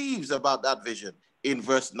receives about that vision in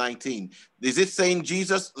verse 19? Is it saying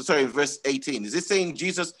verse 18? Is it saying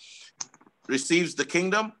Jesus receives the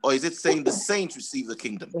kingdom, or is it saying the saints receive the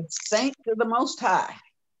kingdom? The saints of the Most High.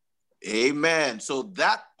 Amen. So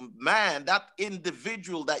that man, that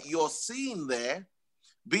individual that you're seeing there,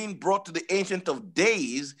 being brought to the Ancient of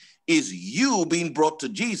Days, is you being brought to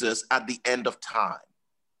Jesus at the end of time.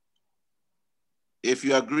 If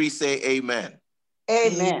you agree, say amen.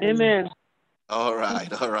 Amen. Amen. All right.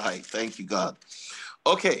 Thank you, God.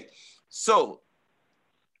 Okay, so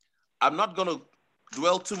I'm not going to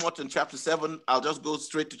dwell too much on chapter 7. I'll just go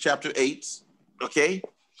straight to chapter 8, okay?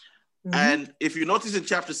 Mm-hmm. And if you notice in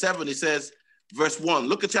chapter 7, it says, verse 1.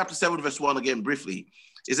 Look at chapter 7, verse 1 again briefly.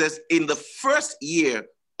 It says, in the first year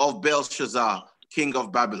of Belshazzar, king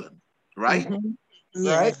of Babylon, right? Mm-hmm.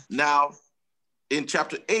 Right. Now, in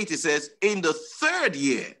chapter 8, it says, in the third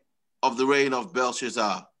year of the reign of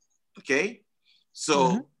Belshazzar, okay?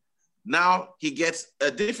 So now he gets a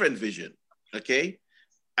different vision, okay?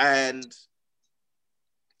 And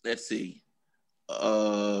let's see.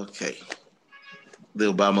 Okay.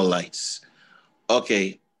 The Obama lights.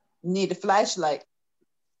 Okay. Need a flashlight.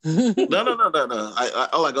 No.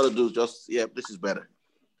 All I got to do is just, this is better.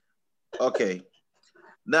 Okay.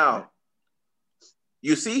 Now,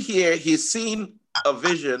 you see here, he's seen a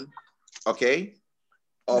vision, okay,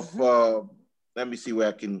 of let me see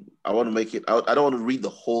where I want to make it out. I don't want to read the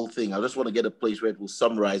whole thing. I just want to get a place where it will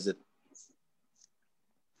summarize it.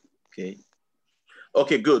 Okay.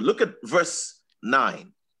 Okay, good. Look at verse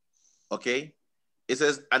 9. Okay. It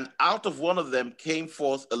says, and out of one of them came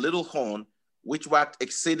forth a little horn, which wagged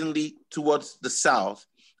exceedingly towards the south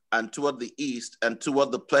and toward the east and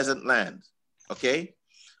toward the pleasant land. Okay.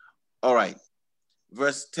 All right.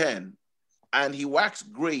 Verse 10, and he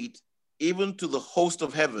waxed great even to the host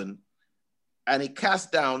of heaven, and he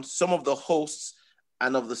cast down some of the hosts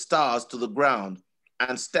and of the stars to the ground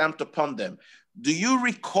and stamped upon them. Do you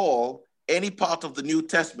recall any part of the New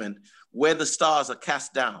Testament where the stars are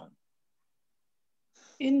cast down?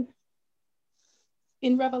 In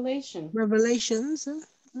Revelation. Revelations.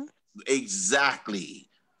 Exactly.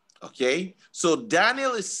 Okay. So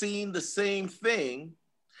Daniel is seeing the same thing.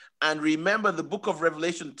 And remember, the book of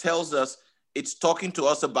Revelation tells us it's talking to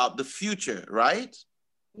us about the future, right?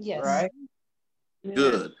 Yes. Right.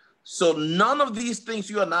 Good. So none of these things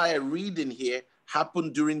you and I are reading here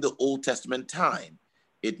happened during the Old Testament time.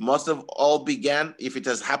 It must have all began, if it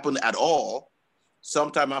has happened at all,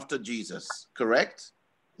 sometime after Jesus, correct?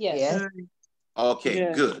 Yes. Yes. Okay,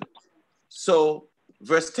 Yeah. good. So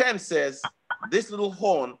verse 10 says, this little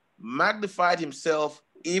horn magnified himself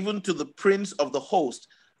even to the prince of the host,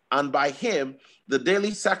 and by him the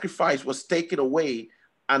daily sacrifice was taken away,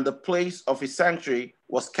 and the place of his sanctuary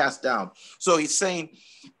was cast down. So he's saying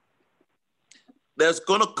there's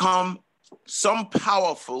going to come some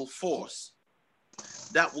powerful force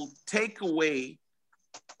that will take away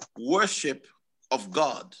worship of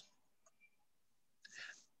God.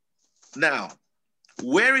 Now,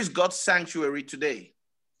 where is God's sanctuary today?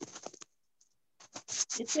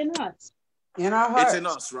 It's in us. In our hearts. It's in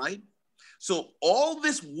us, right? So all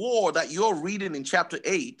this war that you're reading in chapter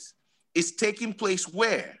 8 is taking place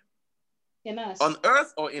where? In us. On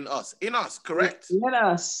earth or in us? In us, correct? In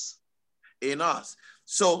us. In us.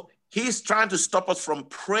 So he's trying to stop us from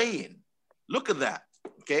praying. Look at that,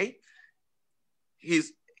 okay?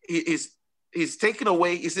 He's taken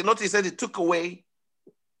away, he said he took away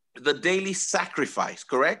the daily sacrifice,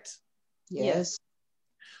 correct? Yes.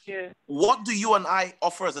 Yeah. What do you and I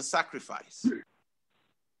offer as a sacrifice?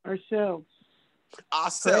 Ourselves.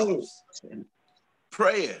 Ourselves.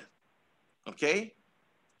 Prayer. Okay?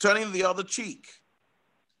 Turning the other cheek.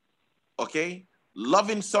 Okay?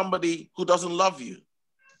 Loving somebody who doesn't love you.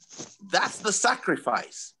 That's the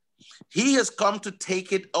sacrifice. He has come to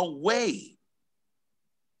take it away.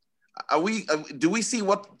 Do we see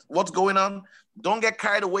what's going on? Don't get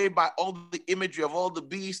carried away by all the imagery of all the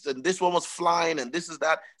beasts and this one was flying and this is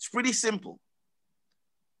that. It's pretty simple.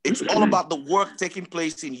 It's all about the work taking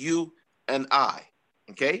place in you and I.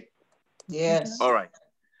 Okay? Yes. All right.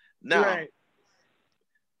 Now, Right.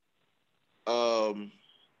 Okay.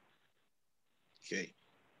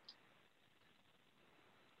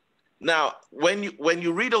 Now, when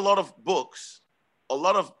you read a lot of books, a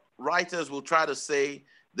lot of writers will try to say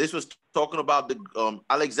this was talking about the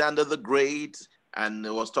Alexander the Great, and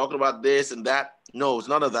it was talking about this and that. No, it's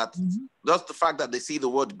none of that. Mm-hmm. Just the fact that they see the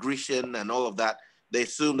word Grecian and all of that, they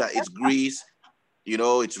assume that it's Greece,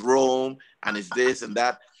 it's Rome, and it's this and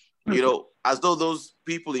that, as though those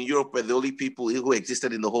people in Europe were the only people who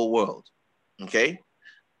existed in the whole world. Okay?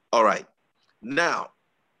 All right. Now,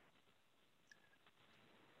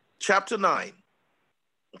 chapter 9,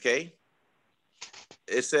 okay?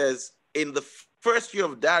 It says, in the first year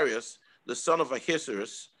of Darius, the son of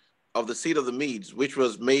Ahasuerus, of the seed of the Medes, which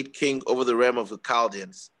was made king over the realm of the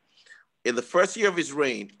Chaldeans. In the first year of his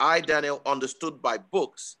reign, I, Daniel, understood by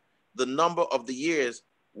books the number of the years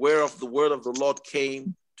whereof the word of the Lord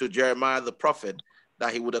came to Jeremiah the prophet,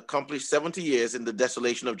 that he would accomplish 70 years in the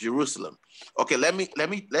desolation of Jerusalem. Okay,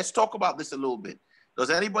 let's talk about this a little bit. Does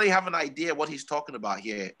anybody have an idea what he's talking about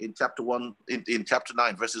here in chapter 1, in chapter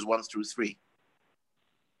 9, verses 1 through 3?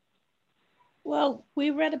 Well, we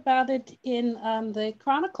read about it in the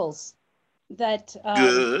Chronicles that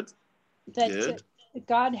Good.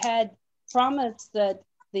 God had promised that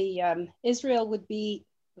the Israel would be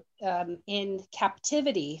in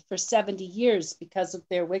captivity for 70 years because of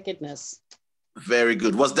their wickedness. Very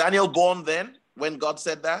good. Was Daniel born then when God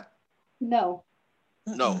said that? No.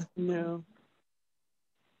 No. No.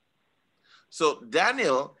 So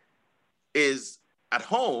Daniel is at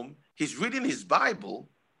home, he's reading his Bible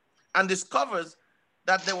and discovers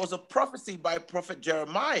that there was a prophecy by prophet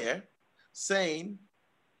Jeremiah saying,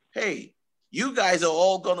 hey, you guys are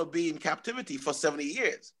all going to be in captivity for 70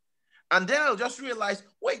 years. And Daniel just realized,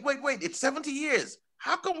 wait, it's 70 years.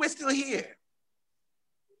 How come we're still here?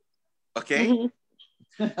 Okay?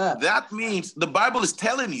 Mm-hmm. That means the Bible is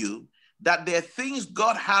telling you that there are things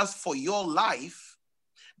God has for your life,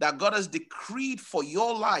 that God has decreed for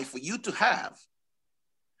your life, for you to have.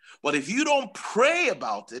 But if you don't pray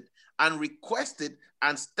about it and request it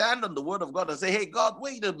and stand on the word of God and say, hey, God,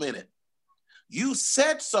 wait a minute. You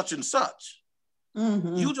said such and such.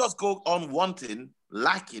 Mm-hmm. You just go on wanting,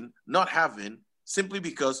 lacking, not having, simply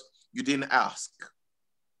because you didn't ask.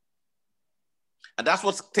 And that's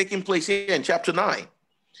what's taking place here in chapter 9.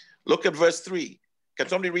 Look at verse 3. Can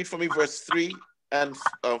somebody read for me verse 3 and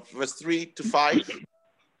verse 3 to 5?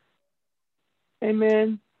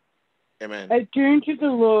 Amen. Amen. I turn to the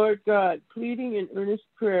Lord God, pleading in earnest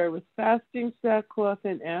prayer with fasting, sackcloth,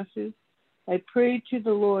 and ashes. I prayed to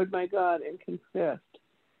the Lord my God and confessed,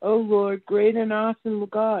 O Lord, great and awesome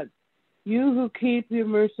God, you who keep your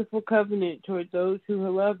merciful covenant toward those who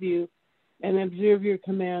love you and observe your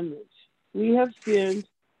commandments. We have sinned,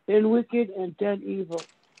 been wicked, and done evil.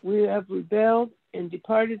 We have rebelled and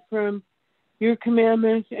departed from your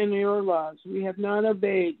commandments and your laws. We have not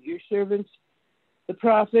obeyed your servants, the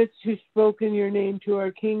prophets who spoke in your name to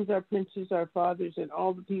our kings, our princes, our fathers, and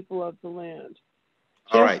all the people of the land.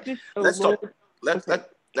 All right. Justice, Let's Lord. stop.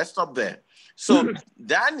 Let's stop there. So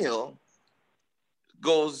Daniel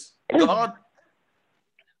goes, God,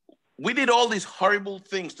 we did all these horrible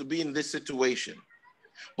things to be in this situation.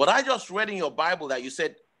 But I just read in your Bible that you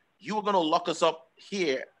said you were going to lock us up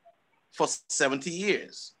here for 70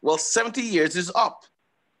 years. Well, 70 years is up.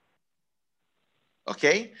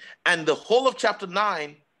 Okay? And the whole of chapter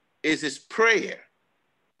 9 is his prayer.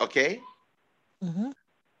 Okay?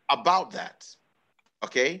 About that.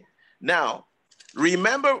 Okay? Now,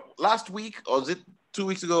 remember last week, or was it 2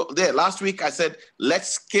 weeks ago? There, last week I said, let's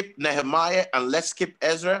skip Nehemiah and let's skip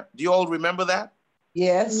Ezra. Do you all remember that?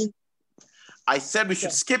 Yes. I said we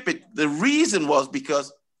should skip it. The reason was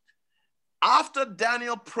because after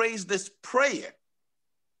Daniel prays this prayer,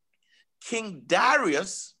 King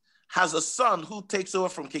Darius has a son who takes over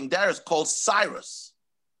from King Darius called Cyrus.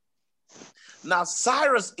 Now,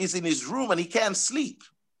 Cyrus is in his room and he can't sleep.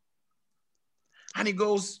 And he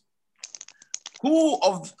goes, who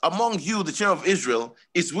among you, the children of Israel,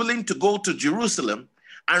 is willing to go to Jerusalem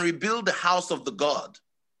and rebuild the house of the God?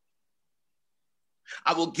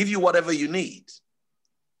 I will give you whatever you need.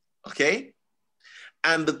 Okay?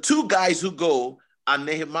 And the two guys who go are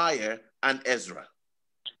Nehemiah and Ezra.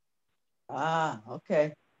 Ah,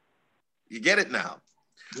 okay. You get it now?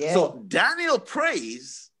 Yeah. So Daniel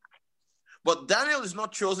prays, but Daniel is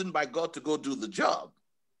not chosen by God to go do the job.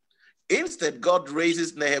 Instead, God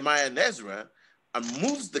raises Nehemiah and Ezra and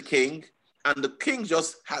moves the king, and the king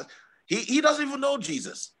just has, he doesn't even know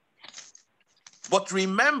Jesus. But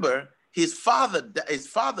remember, his father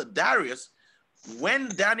Darius, when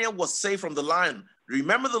Daniel was saved from the lion,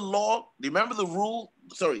 remember the law, remember the rule,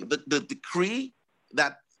 the decree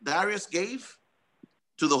that Darius gave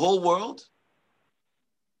to the whole world?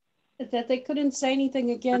 That they couldn't say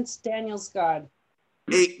anything against Daniel's God.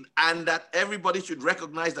 And that everybody should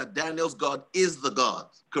recognize that Daniel's God is the God,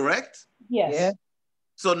 correct? Yes. Yeah.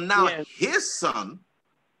 So now Yes. his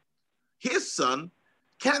son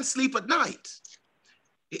can't sleep at night.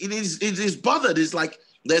 It is bothered. It's like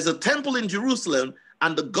there's a temple in Jerusalem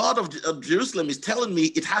and the God of Jerusalem is telling me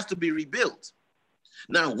it has to be rebuilt.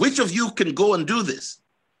 Now, which of you can go and do this?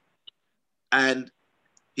 And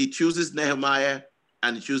he chooses Nehemiah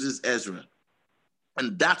and he chooses Ezra.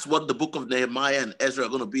 And that's what the book of Nehemiah and Ezra are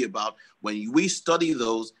going to be about. When we study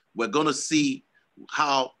those, we're going to see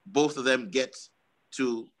how both of them get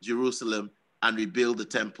to Jerusalem and rebuild the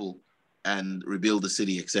temple and rebuild the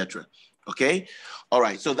city, etc. Okay? All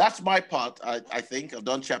right. So that's my part. I think I've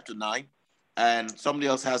done chapter 9. And somebody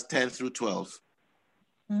else has 10 through 12.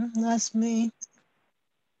 That's me.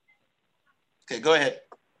 Okay, go ahead.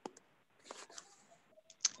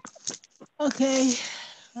 Okay.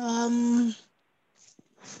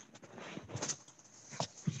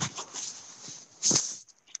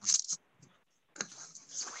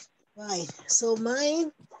 Right. So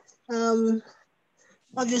mine,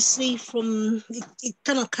 obviously from it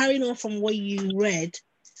kind of carrying on from what you read,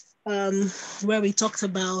 where we talked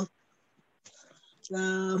about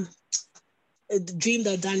the dream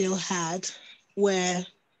that Daniel had, where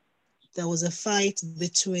there was a fight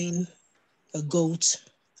between a goat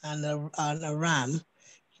and a ram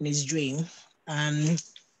in his dream, and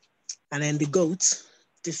then the goat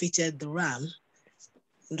defeated the ram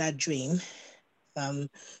in that dream.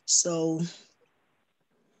 So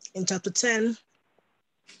in chapter 10,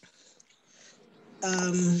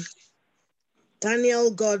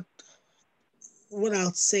 Daniel got, what I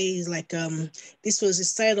would say is like, this was, it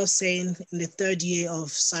started off saying in the 3rd year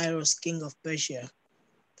of Cyrus, king of Persia.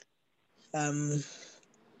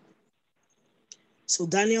 So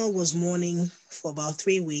Daniel was mourning for about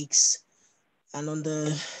 3 weeks. And on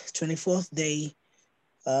the 24th day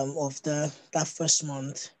of that first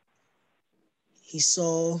month, he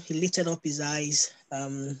lifted up his eyes,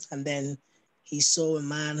 and then he saw a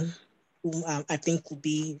man whom I think would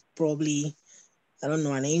be probably, I don't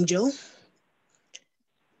know, an angel.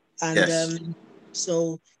 And yes.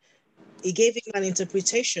 So he gave him an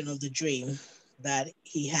interpretation of the dream that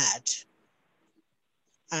he had.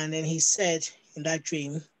 And then he said in that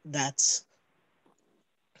dream that,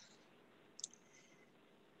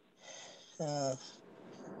 sorry,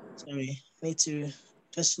 I need to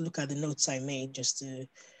just look at the notes I made just to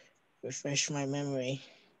refresh my memory.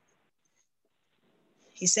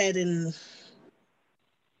 He said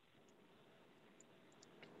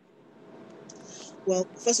well,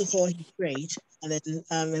 first of all, he prayed, and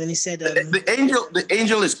then he said, the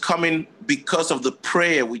angel is coming because of the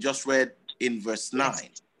prayer we just read in verse 9,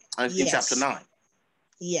 and in chapter 9.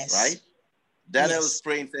 Yes. Right? Daniel is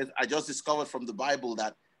praying, says, I just discovered from the Bible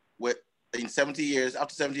that we're in 70 years,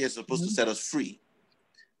 after 70 years, supposed to set us free.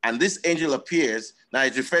 And this angel appears. Now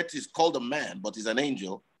it's referred to, he's called a man, but he's an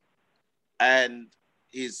angel. And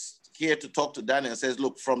he's here to talk to Daniel and says,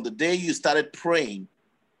 look, from the day you started praying,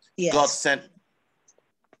 God sent.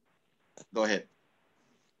 Go ahead.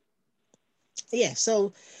 Yeah,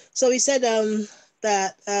 so he said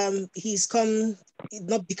that he's come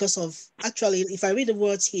not because of, actually, if I read the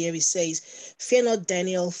words here, it says, fear not,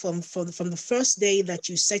 Daniel, from the first day that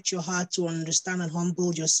you set your heart to understand and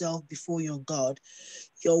humble yourself before your God,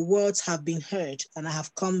 your words have been heard, and I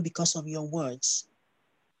have come because of your words.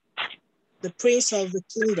 The prince of the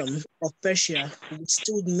kingdom of Persia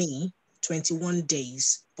withstood me 21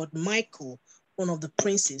 days, but Michael, one of the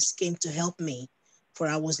princes, came to help me, for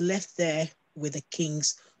I was left there with the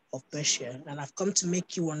kings of Persia, and I've come to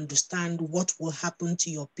make you understand what will happen to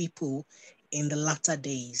your people in the latter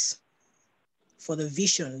days. For the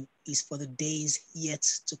vision is for the days yet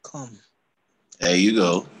to come. There you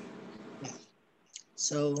go. Yeah.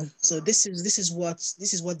 So this is what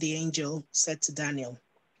the angel said to Daniel.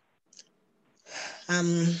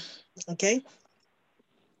 Okay.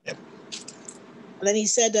 Yep. And then he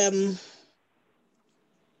said,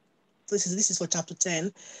 this is for chapter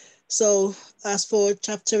 10. So as for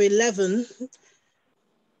chapter 11,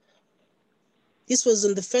 this was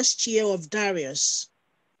in the first year of Darius.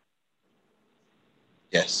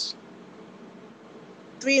 Yes.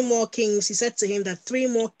 3 more kings, he said to him that 3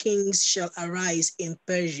 more kings shall arise in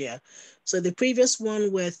Persia. So the previous one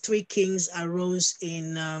where 3 kings arose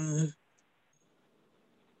in...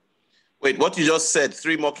 Wait, what you just said,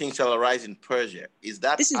 3 more kings shall arise in Persia. Is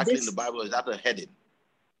that actually in the Bible, or is that a heading?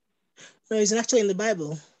 No, it's actually in the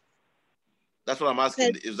Bible. That's what I'm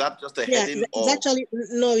asking. Is that just a heading? It's actually,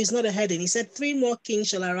 no, it's not a heading. He said 3 more kings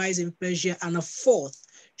shall arise in Persia, and a 4th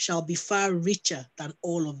shall be far richer than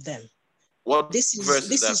all of them. What this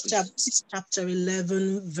is chapter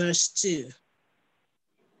 11, verse 2.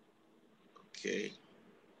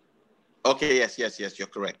 Okay, yes, you're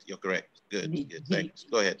correct. Good, thanks.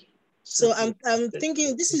 Go ahead. So I'm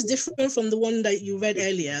thinking this is different from the one that you read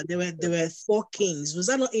earlier. There were 4 kings. Was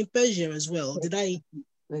that not in Persia as well? Did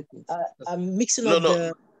I'm mixing up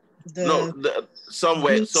the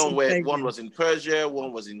somewhere one was in Persia,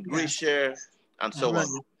 one was in Grecia, and so on.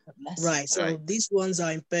 Right. So these ones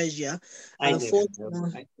are in Persia, and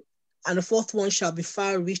the fourth one shall be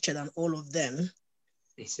far richer than all of them.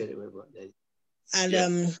 They said it with what they. And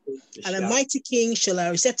a mighty king shall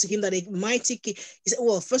I said to him that a mighty king. He said,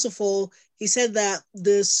 well, first of all, he said that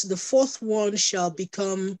the 4th one shall be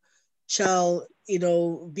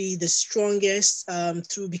the strongest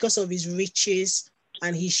because of his riches,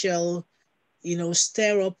 and he shall,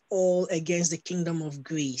 stir up all against the kingdom of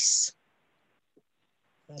Greece.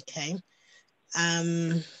 Okay.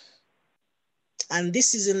 And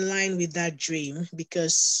this is in line with that dream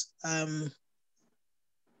because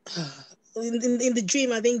in the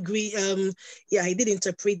dream, I think he did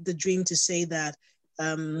interpret the dream to say that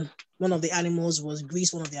one of the animals was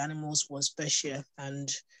Greece, one of the animals was Persia, and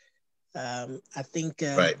I think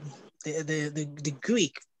the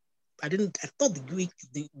Greek. I thought the Greek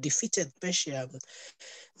defeated Persia.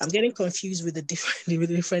 I'm getting confused with the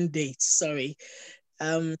different dates. Sorry.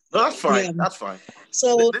 No, that's fine. Yeah. That's fine.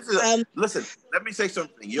 So listen. Let me say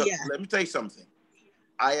something. Let me tell you something.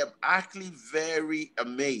 I am actually very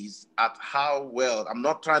amazed at how well, I'm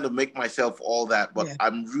not trying to make myself all that, but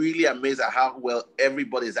I'm really amazed at how well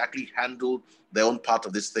everybody has actually handled their own part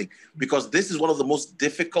of this thing, because this is one of the most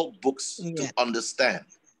difficult books to understand.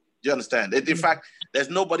 Do you understand? In fact, there's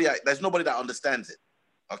nobody that understands it.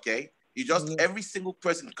 Okay? Every single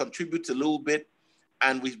person contributes a little bit,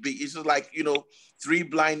 and it's just like, three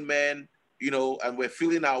blind men, and we're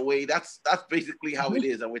feeling our way. That's basically how it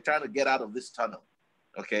is, and we're trying to get out of this tunnel.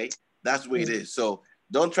 Okay, that's the way it is. So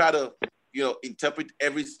don't try to, interpret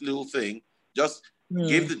every little thing. Just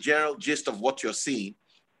give the general gist of what you're seeing,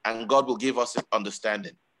 and God will give us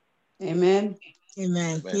understanding. Amen.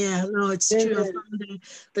 Amen. Yeah, no, it's true. I found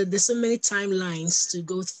that there's so many timelines to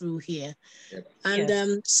go through here. Yeah.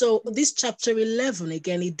 And so this chapter 11,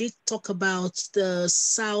 again, it did talk about the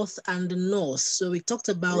south and the north. So we talked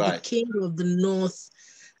about the king of the north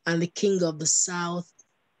and the king of the south.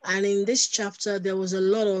 And in this chapter, there was a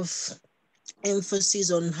lot of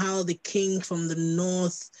emphasis on how the king from the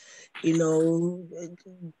north,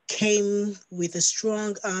 came with a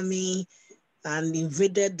strong army and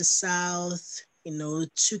invaded the south,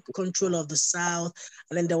 took control of the south.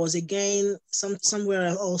 And then there was again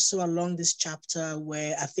somewhere also along this chapter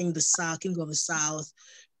where I think the king of the south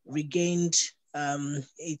regained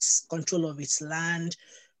its control of its land.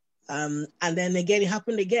 And then again, it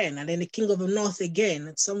happened again. And then the king of the north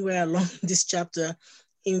again, somewhere along this chapter,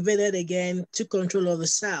 invaded again, took control of the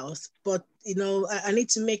south. But, I need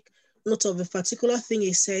to make note of a particular thing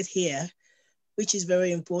he said here, which is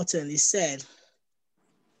very important. He said,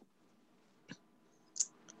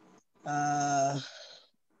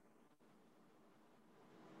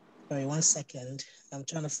 sorry, 1 second. I'm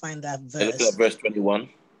trying to find that verse. Look at verse 21.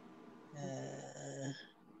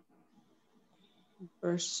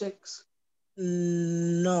 Verse 6.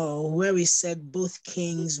 No, where we said both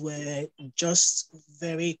kings were just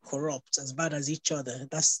very corrupt, as bad as each other.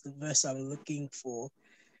 That's the verse I'm looking for.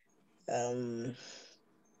 I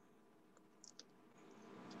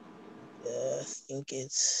think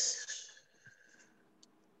it's...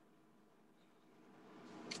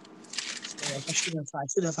 I should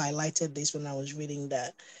have highlighted this when I was reading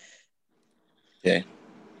that. Okay.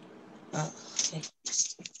 Okay.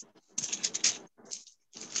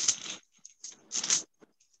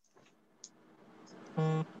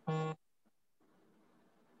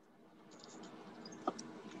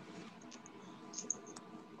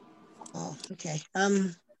 Oh, okay.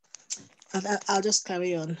 I'll just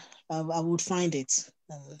carry on. I would find it.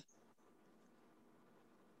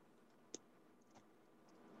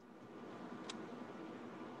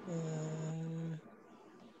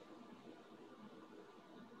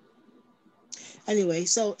 Anyway,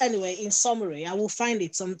 in summary, I will find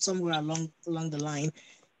it somewhere along the line.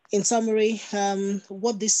 In summary,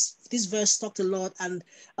 what this verse talked a lot and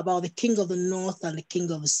about the king of the north and the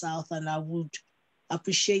king of the south, and I would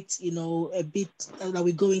appreciate, a bit that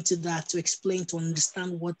we go into that to explain, to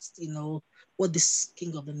understand what this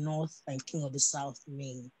king of the north and king of the south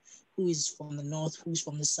mean. Who is from the north, who is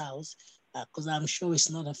from the south? Because I'm sure it's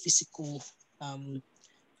not a physical.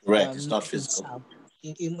 Correct, it's not physical.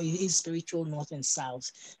 It is spiritual north and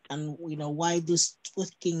south, and why those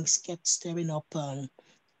both kings kept stirring up a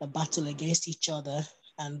battle against each other,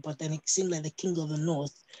 but then it seemed like the king of the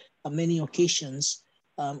north on many occasions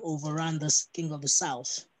overran this king of the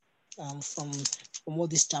south, from what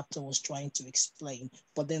this chapter was trying to explain.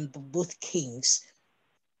 But then both kings,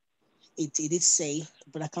 it did say,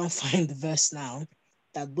 but I can't find the verse now,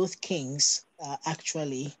 that both kings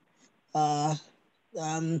actually are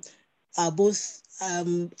both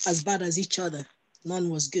as bad as each other. None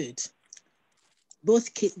was good.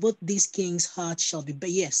 Both these kings' hearts shall be,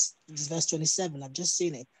 yes, this is verse 27, I've just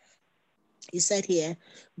seen it. He said here,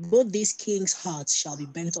 both these kings' hearts shall be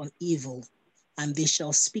bent on evil, and they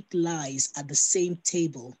shall speak lies at the same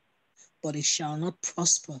table, but it shall not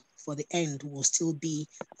prosper, for the end will still be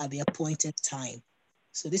at the appointed time.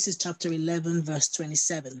 So this is chapter 11, verse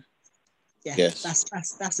 27. Yeah, yes.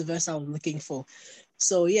 That's the verse I was looking for.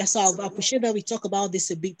 So yes, I appreciate that we talk about this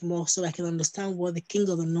a bit more so I can understand what the king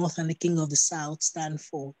of the north and the king of the south stand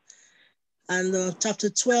for. And chapter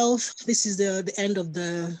 12, this is the end of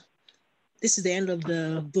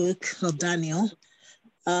the book of Daniel.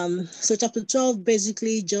 So chapter 12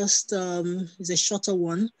 basically just is a shorter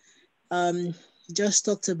one. Just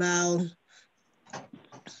talked about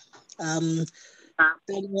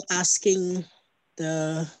Daniel asking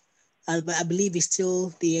I believe it's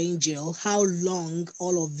still the angel, how long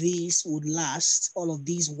all of these would last, all of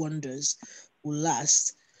these wonders will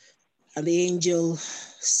last. And the angel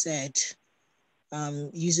said,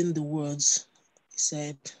 using the words, he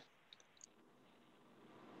said,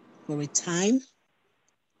 for a time,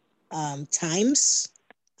 times,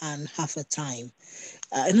 and half a time.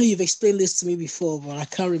 I know you've explained this to me before, but I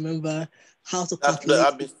can't remember how to calculate.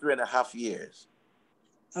 I've been 3.5 years.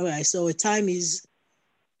 All right, so a time is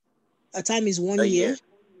 1 year.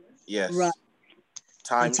 Yes. Right.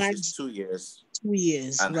 Times is 2 years. 2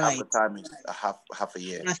 years, and right. half the time is half a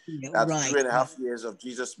year. Half a year, That's right. 3.5 years of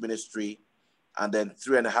Jesus' ministry, and then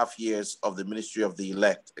 3.5 years of the ministry of the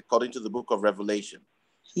elect, according to the book of Revelation.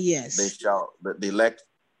 Yes. The elect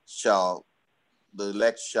shall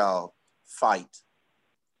fight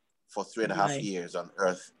for 3.5 years on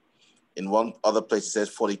earth. In one other place it says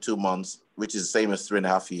 42 months, which is the same as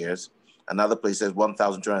 3.5 years. Another place says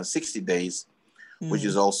 1,260 days, which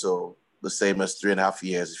is also the same as 3.5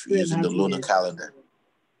 years if you're using the lunar calendar.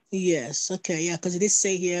 Yes, okay, yeah, because it did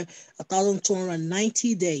say here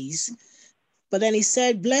 1,290 days. But then he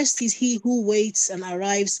said, blessed is he who waits and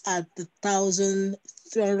arrives at the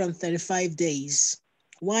 1,335 days.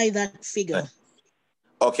 Why that figure?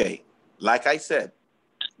 Okay, like I said,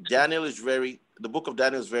 the book of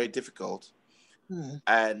Daniel is very difficult.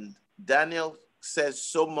 And Daniel says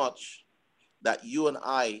so much that you and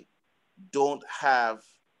I don't have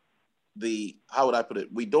how would I put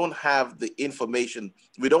it? We don't have the information.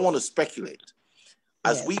 We don't want to speculate.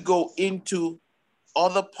 As we go into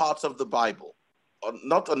other parts of the Bible,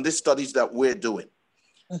 not on these studies that we're doing.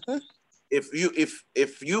 If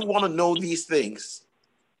you want to know these things,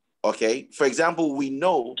 okay, for example, we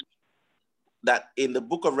know that in the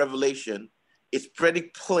book of Revelation, it's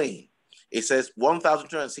pretty plain. It says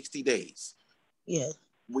 1,260 days. Yeah.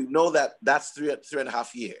 We know that that's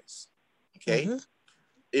 3.5 years. Okay.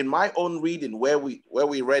 In my own reading, where we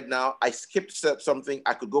read now, I skipped something.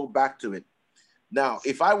 I could go back to it. Now,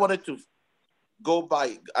 if I wanted to go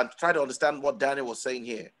by and try to understand what Daniel was saying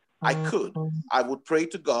here, I could. I would pray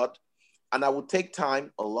to God, and I would take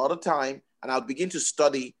time, a lot of time, and I would begin to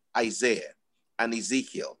study Isaiah and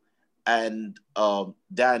Ezekiel and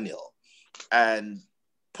Daniel and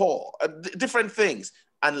Paul, different things.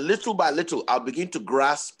 And little by little, I'll begin to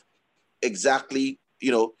grasp exactly,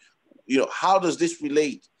 how does this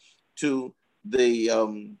relate to the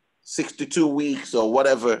 62 weeks or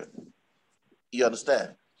whatever? You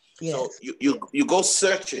understand? Yes. So you go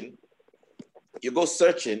searching,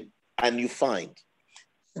 and you find.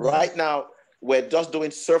 Right now, we're just doing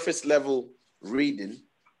surface level reading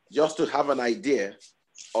just to have an idea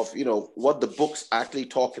of, what the book's actually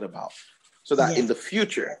talking about. So that in the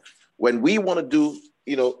future, when we want to do,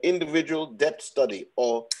 individual depth study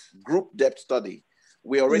or group depth study,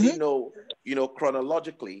 we already know,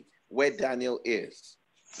 chronologically where Daniel is.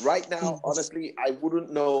 Right now, honestly, I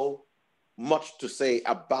wouldn't know much to say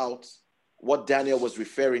about what Daniel was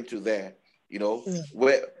referring to there,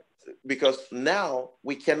 because now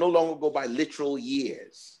we can no longer go by literal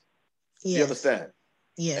years. Do you understand?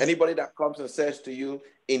 Yes. Anybody that comes and says to you,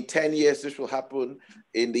 in 10 years, this will happen,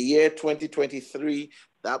 in the year 2023,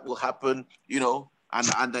 that will happen,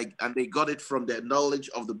 and they got it from their knowledge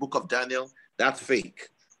of the book of Daniel, that's fake.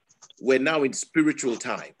 We're now in spiritual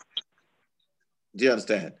time. Do you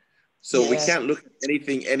understand? So we can't look at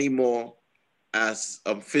anything anymore as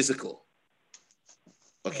physical.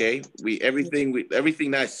 Okay,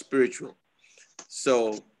 everything now is spiritual.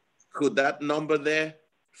 So could that number there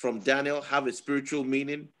from Daniel have a spiritual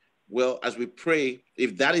meaning? Well, as we pray,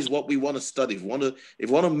 if that is what we want to study, if we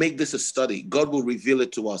want to make this a study, God will reveal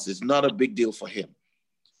it to us. It's not a big deal for him.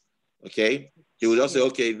 Okay, he will just say,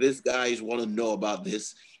 okay, these guys want to know about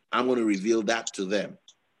this. I'm going to reveal that to them,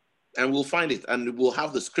 and we'll find it, and we'll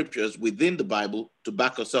have the scriptures within the Bible to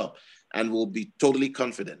back us up, and we'll be totally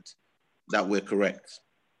confident that we're correct.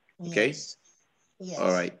 Okay. Yes.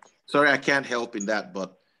 All right. Sorry, I can't help in that,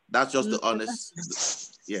 but that's just the honest.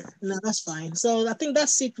 Yeah. No, that's fine. So I think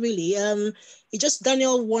that's it really. It just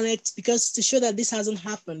Daniel wanted, because to show that this hasn't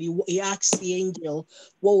happened, he asked the angel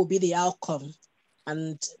what would be the outcome.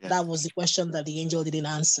 And that was the question that the angel didn't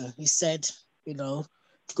answer. He said,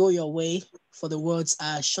 go your way, for the words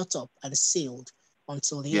are shut up and sealed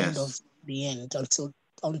until the end of the end,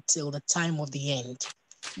 until the time of the end.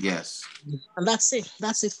 Yes. And that's it.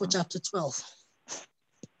 That's it for chapter 12.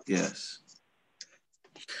 Yes.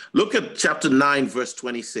 Look at chapter 9, verse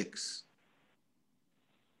 26.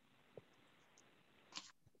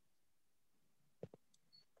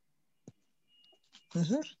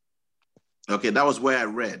 Okay, that was where I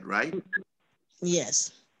read, right?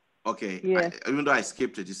 Yes. Okay, yes. Even though I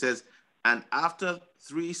skipped it, it says, and after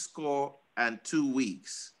 62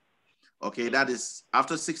 weeks, okay, that is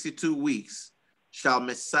after 62 weeks, shall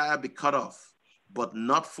Messiah be cut off, but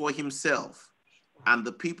not for himself. And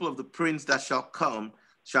the people of the prince that shall come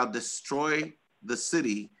shall destroy the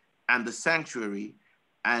city and the sanctuary,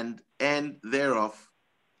 and the end thereof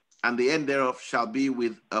shall be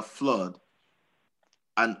with a flood,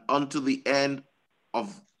 and unto the end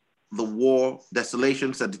of the war,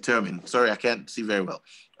 desolations are determined. Sorry, I can't see very well.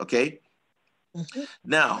 Okay.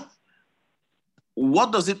 Now,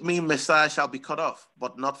 what does it mean Messiah shall be cut off,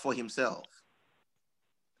 but not for himself?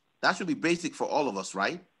 That should be basic for all of us,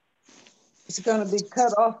 right? It's going to be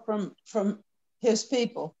cut off from his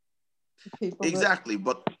people. Exactly,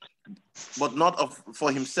 but not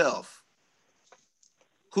for himself.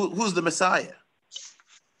 Who's the Messiah?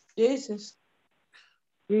 Jesus.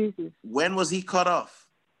 Jesus. When was he cut off?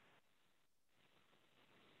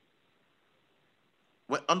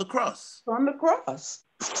 On the cross. On the cross.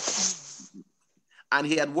 And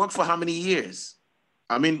he had worked for how many years?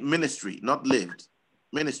 I mean, ministry, not lived.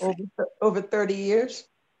 Ministry. Over 30 years.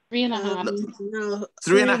 3.5. No.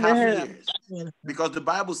 3.5 years. Because the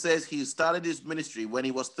Bible says he started his ministry when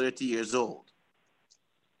he was 30 years old.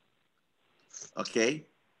 Okay?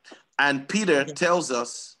 And Peter tells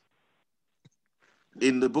us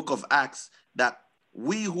in the book of Acts that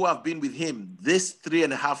we who have been with him this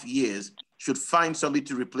 3.5 years should find somebody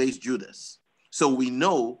to replace Judas. So we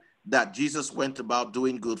know that Jesus went about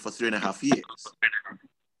doing good for 3.5 years.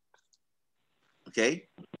 Okay?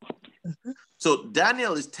 Mm-hmm. So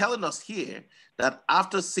Daniel is telling us here that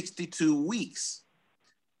after 62 weeks,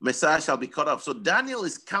 Messiah shall be cut off. So Daniel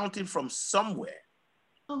is counting from somewhere.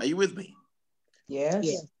 Are you with me? Yes.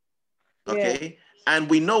 Yeah. Okay. Yeah. And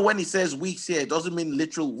we know when he says weeks here, it doesn't mean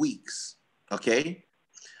literal weeks. Okay.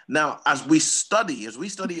 Now, as we study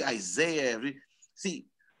Isaiah, see,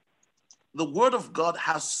 the word of God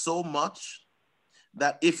has so much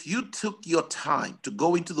that if you took your time to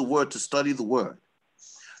go into the word to study the word,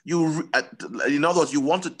 in other words, you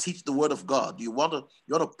want to teach the word of God, you want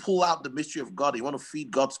to pull out the mystery of God, you want to feed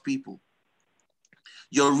God's people,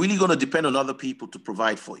 you're really going to depend on other people to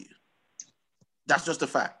provide for you. That's just a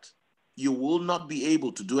fact. You will not be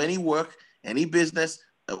able to do any work, any business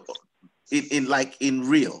in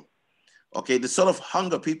real. Okay, the sort of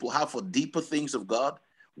hunger people have for deeper things of God,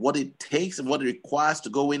 what it takes and what it requires to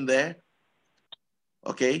go in there.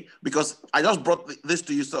 Okay, because I just brought this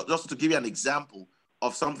to you just to give you an example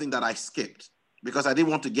of something that I skipped because I didn't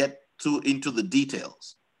want to get too into the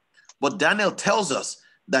details. But Daniel tells us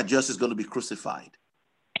that Jesus is going to be crucified.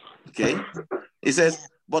 Okay, he says,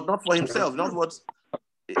 but not for himself. In other words,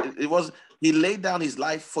 he laid down his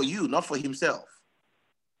life for you, not for himself.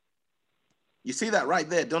 You see that right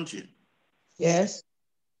there, don't you? Yes.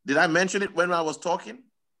 Did I mention it when I was talking?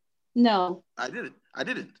 No. I didn't.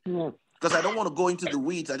 No. Because I don't want to go into the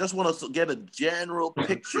weeds. I just want us to get a general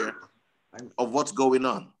picture of what's going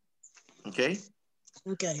on. Okay?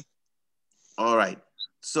 Okay. All right.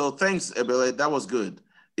 So thanks, Ebele. That was good.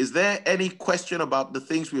 Is there any question about the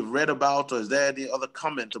things we've read about, or is there any other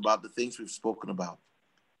comment about the things we've spoken about?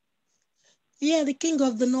 Yeah, the king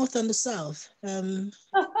of the north and the south. Yes.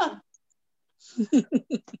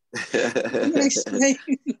 Okay.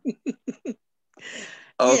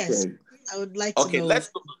 Yes, I would like to know.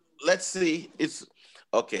 Let's see. It's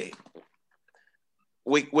okay.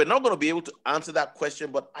 We're not going to be able to answer that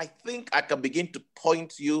question, but I think I can begin to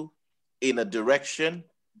point you in a direction.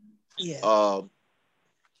 Yeah.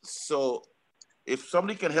 So if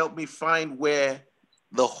somebody can help me find where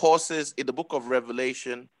the horses in the book of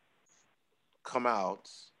Revelation come out,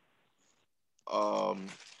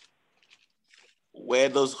 where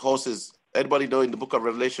those horses, anybody know in the book of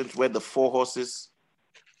Revelation where the 4 horses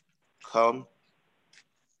come?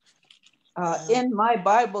 In my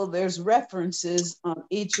Bible, there's references on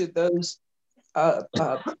each of those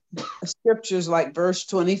scriptures, like verse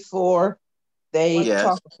 24. They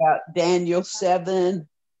talk about Daniel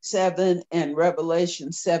 7:7 and Revelation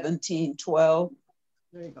 17:12.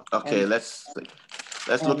 There you go. Okay, let's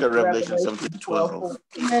look at Revelation 17:12.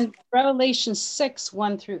 And then Revelation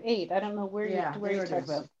 6:1-8. I don't know where you're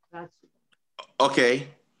talking about. Okay.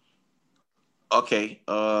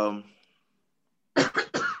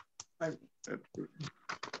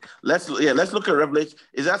 Let's look at Revelation.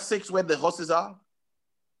 Is that 6 where the horses are?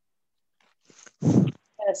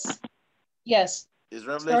 Yes. Is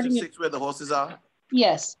Revelation 6 where the horses are?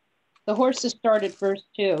 Yes. The horses start at verse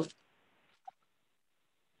 2.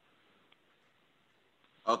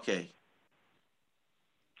 Okay.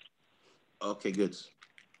 Okay, good.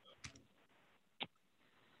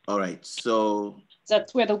 All right, so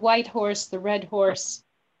that's where the white horse, the red horse.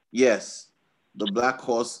 Yes, the black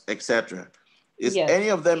horse, etc. Is any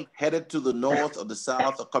of them headed to the north or the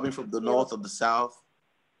south, or coming from the north or the south?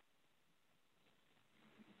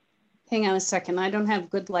 Hang on a second. I don't have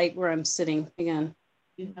good light where I'm sitting. Hang on.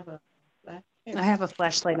 You have a flash? I have a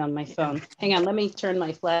flashlight on my phone. Hang on. Let me turn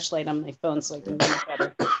my flashlight on my phone so I can read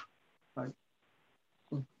better.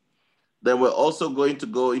 Then we're also going to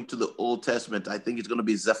go into the Old Testament. I think it's going to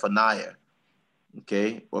be Zephaniah.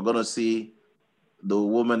 Okay, we're going to see the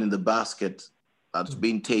woman in the basket that's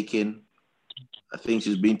been taken I think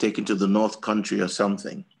she's being taken to the North Country or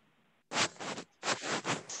something.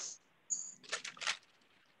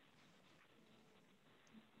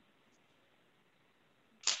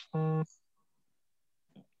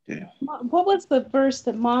 Okay. What was the verse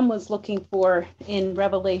that Mom was looking for in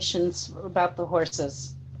Revelations about the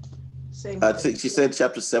horses? I think she said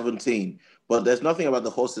chapter 17, but there's nothing about the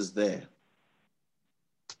horses there.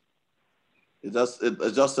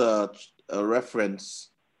 It's just a reference.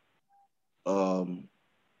 Okay.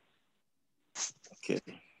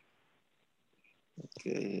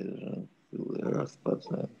 Okay.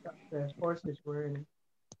 The horses were in.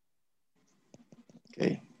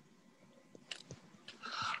 Okay.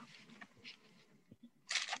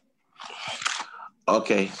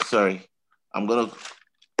 Okay, sorry.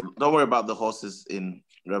 Don't worry about the horses in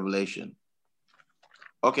Revelation.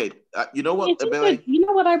 Okay, you know what, Abele? You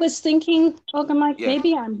know what I was thinking, Mike? Yeah.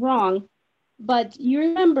 Maybe I'm wrong, but you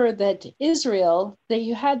remember that Israel, that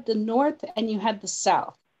you had the north and you had the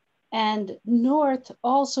south. And north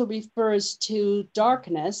also refers to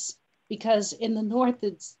darkness, because in the north,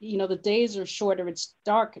 it's, the days are shorter, it's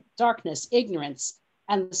darkness, ignorance.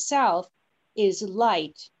 And the south is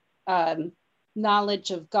light,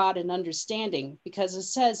 knowledge of God and understanding, because it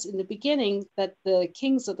says in the beginning that the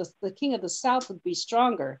king of the south would be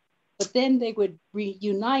stronger, but then they would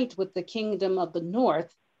reunite with the kingdom of the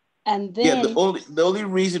north. And then the only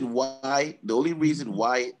reason why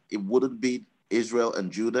it wouldn't be Israel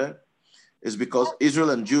and Judah is because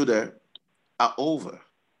Israel and Judah are over.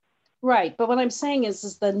 Right, but what I'm saying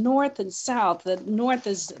is the north and south. The north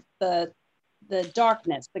is the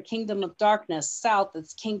darkness, the kingdom of darkness. South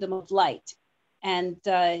is kingdom of light. And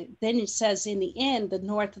then it says in the end, the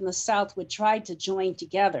north and the south would try to join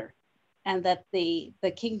together, and that the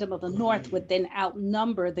kingdom of the north would then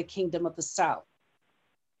outnumber the kingdom of the south.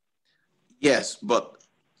 Yes, but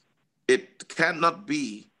it cannot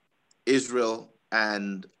be Israel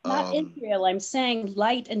and not Israel. I'm saying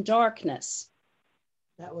light and darkness.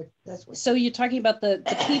 That's what. So you're talking about the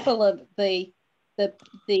people of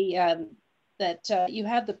you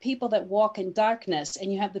have the people that walk in darkness,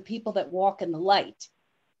 and you have the people that walk in the light.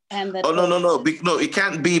 And that no, it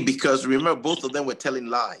can't be, because remember, both of them were telling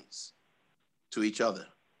lies to each other.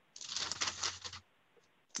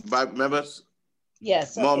 But remember?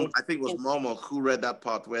 Yes. Mom, okay. I think it was Mom who read that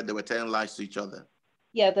part where they were telling lies to each other.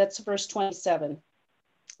 Yeah, that's verse 27.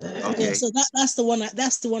 Okay. Yeah, so that's the one.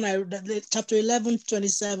 Chapter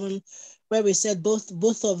 11:27, where we said both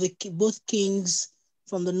kings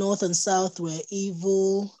from the north and south were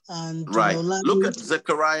evil and right. Look at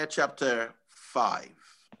Zechariah chapter 5.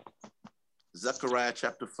 Zechariah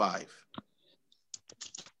chapter 5.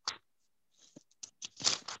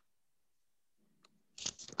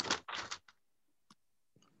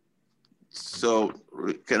 So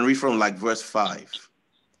can read from like verse 5.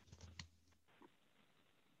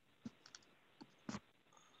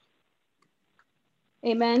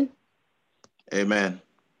 Amen. Amen.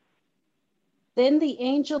 Then the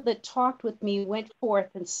angel that talked with me went forth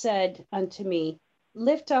and said unto me,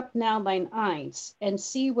 Lift up now thine eyes, and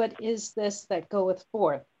see what is this that goeth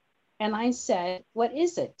forth. And I said, What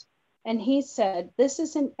is it? And he said, This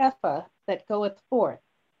is an ephah that goeth forth.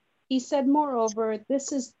 He said, Moreover,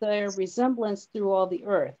 this is their resemblance through all the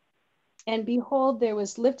earth. And behold, there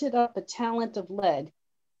was lifted up a talent of lead,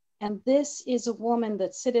 and this is a woman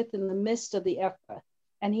that sitteth in the midst of the ephah.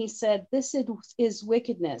 And he said, This is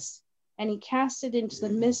wickedness. And he cast it into the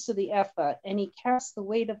midst of the ephah, and he cast the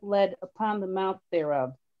weight of lead upon the mouth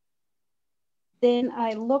thereof. Then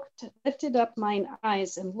I lifted up mine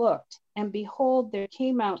eyes and looked, and behold, there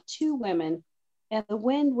came out two women, and the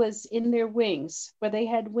wind was in their wings, for they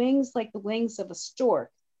had wings like the wings of a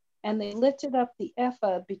stork, and they lifted up the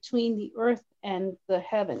ephah between the earth and the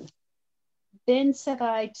heaven. Then said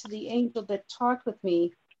I to the angel that talked with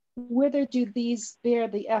me, Whither do these bear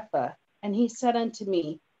the ephah? And he said unto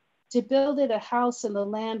me, To build it a house in the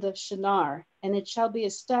land of Shinar, and it shall be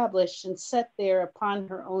established and set there upon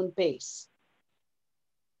her own base.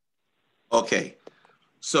 Okay,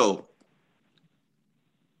 so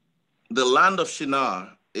the land of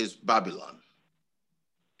Shinar is Babylon.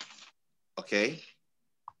 Okay,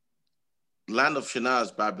 land of Shinar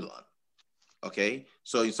is Babylon. Okay,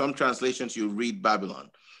 so in some translations you read Babylon.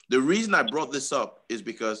 The reason I brought this up is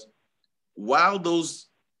because while those,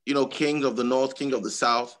 king of the north, king of the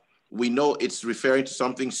south, we know it's referring to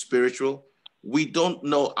something spiritual, we don't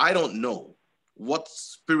know, I don't know what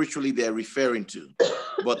spiritually they're referring to.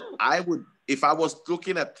 But I would, if I was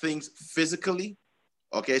looking at things physically,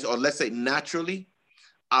 okay, or let's say naturally,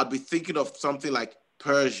 I'd be thinking of something like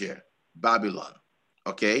Persia, Babylon,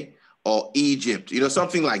 okay, or Egypt,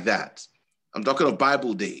 something like that. I'm talking of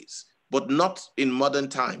Bible days, but not in modern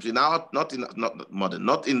times. Not in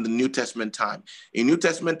the New Testament time. In New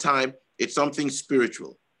Testament time, it's something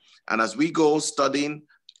spiritual. And as we go studying,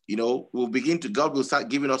 God will start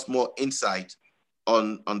giving us more insight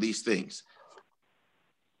on these things.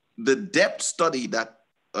 The depth study that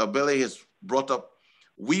Bele has brought up,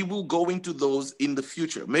 we will go into those in the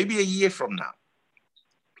future, maybe a year from now.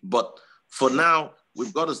 But for now,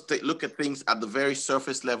 we've got to look at things at the very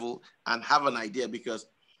surface level and have an idea, because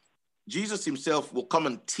Jesus himself will come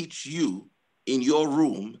and teach you in your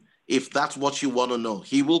room if that's what you want to know.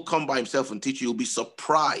 He will come by himself and teach you. You'll be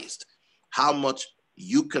surprised how much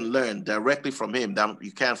you can learn directly from him than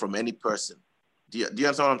you can from any person. Do you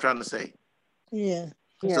understand what I'm trying to say? Yeah.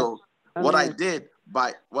 So what I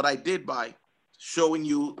did by showing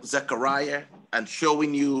you Zechariah and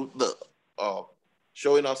showing you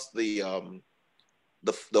showing us the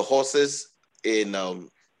horses in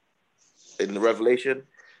Revelation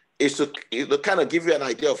is to kind of give you an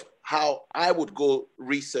idea of how I would go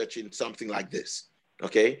researching something like this.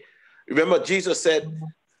 Okay, remember Jesus said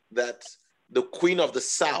that the Queen of the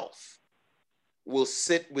South will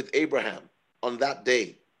sit with Abraham on that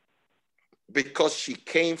day because she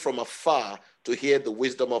came from afar to hear the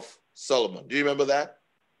wisdom of Solomon. Do you remember that?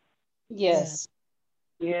 Yes.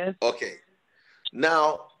 Yes. Okay.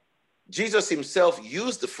 Now, Jesus himself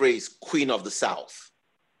used the phrase Queen of the South.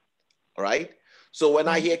 All right. So when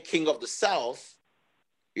I hear King of the South,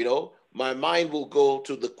 my mind will go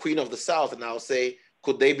to the Queen of the South and I'll say,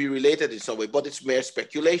 could they be related in some way? But it's mere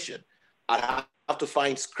speculation. I have to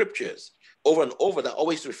find scriptures over and over that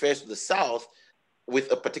always refers to the South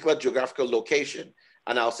with a particular geographical location.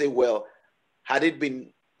 And I'll say, well, had it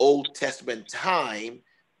been Old Testament time,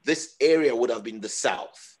 this area would have been the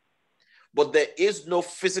South. But there is no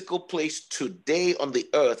physical place today on the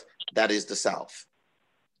earth that is the South.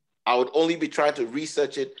 I would only be trying to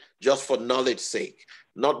research it just for knowledge's sake,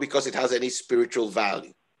 not because it has any spiritual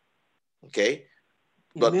value. Okay?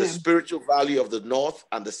 But Amen. the spiritual value of the North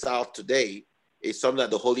and the South today is something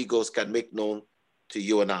that the Holy Ghost can make known to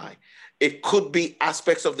you and I. It could be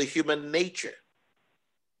aspects of the human nature.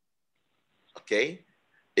 Okay?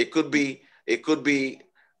 It could be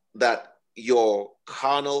that your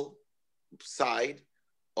carnal side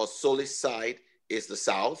or soulish side is the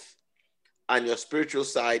South and your spiritual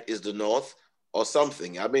side is the North or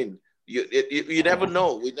something. I mean, you never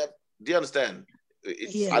know. Do you understand?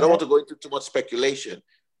 I don't want to go into too much speculation,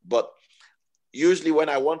 but usually when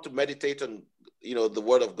I want to meditate on, the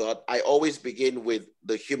word of God, I always begin with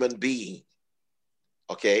the human being.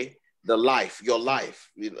 Okay? The life, your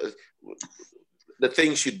life, the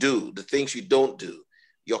things you do, the things you don't do,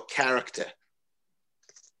 your character,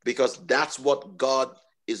 because that's what God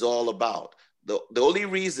is all about. The only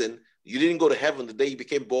reason you didn't go to heaven the day you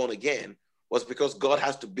became born again was because God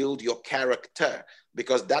has to build your character,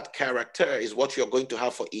 because that character is what you're going to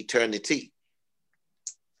have for eternity.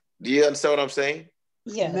 Do you understand what I'm saying?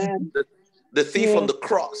 Yeah. The thief on the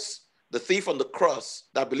cross,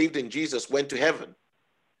 that believed in Jesus went to heaven,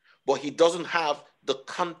 but he doesn't have the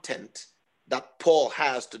content that Paul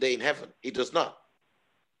has today in heaven. He does not.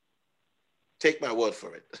 Take my word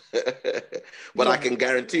for it. But I can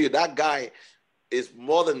guarantee you that guy is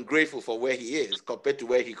more than grateful for where he is compared to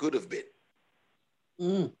where he could have been.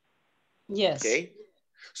 Yes. Okay.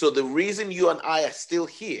 So the reason you and I are still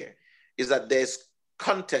here is that there's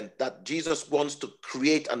content that Jesus wants to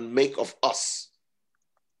create and make of us.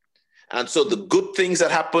 And so the good things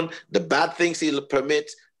that happen, the bad things he'll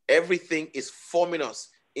permit, everything is forming us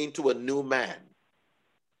into a new man.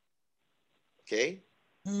 Okay.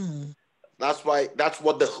 So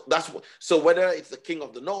whether it's the king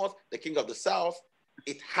of the North, the king of the South,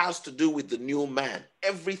 it has to do with the new man.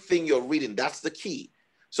 Everything you're reading, that's the key.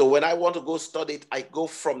 So when I want to go study it, I go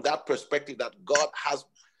from that perspective that God has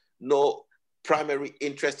no primary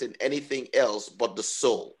interest in anything else but the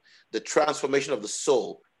soul, the transformation of the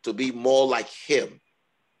soul to be more like him.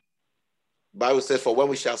 The Bible says, for when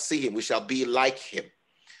we shall see him, we shall be like him.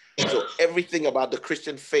 So everything about the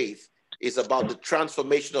Christian faith is about the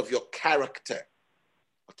transformation of your character.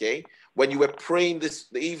 Okay? When you were praying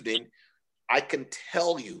the evening, I can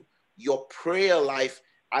tell you your prayer life,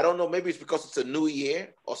 I don't know, maybe it's because it's a new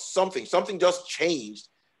year or something. Something just changed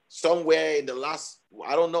somewhere in the last,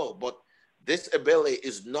 I don't know, but this Ebele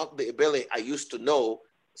is not the Ebele I used to know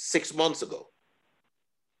 6 months ago.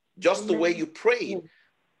 Just the way you prayed,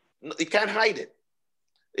 you can't hide it.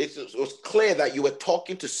 It was clear that you were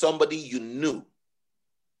talking to somebody you knew.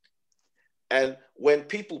 And when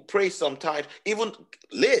people pray sometimes, even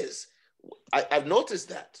Liz, I've noticed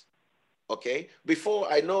that. Okay.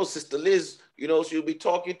 Before I know Sister Liz, you know, she'll be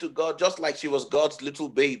talking to God just like she was God's little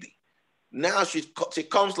baby. Now she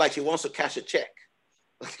comes like she wants to cash a check.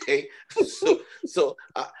 Okay. So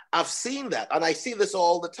I've seen that, and I see this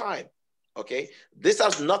all the time. Okay. This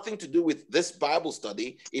has nothing to do with this Bible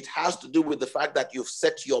study. It has to do with the fact that you've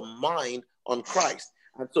set your mind on Christ.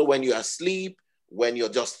 And so when you're asleep, when you're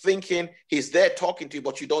just thinking, he's there talking to you,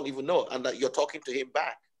 but you don't even know, and that you're talking to him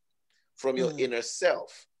back from your inner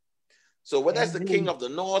self. So whether it's the king of the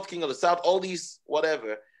north, king of the south, all these,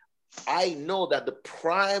 whatever, I know that the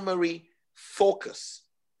primary focus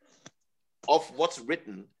of what's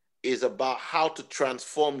written is about how to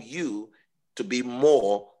transform you to be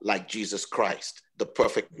more like Jesus Christ, the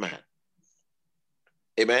perfect man.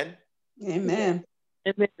 Amen? Amen.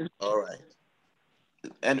 Amen. All right.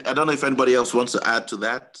 And I don't know if anybody else wants to add to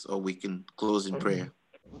that, or we can close in prayer.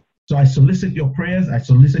 So I solicit your prayers. I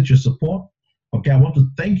solicit your support. Okay, I want to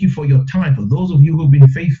thank you for your time. For those of you who've been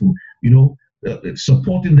faithful, you know,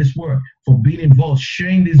 supporting this work, for being involved,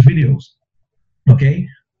 sharing these videos. Okay,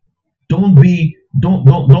 don't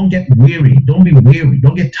get weary. Don't be weary.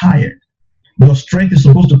 Don't get tired. Your strength is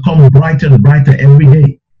supposed to come brighter and brighter every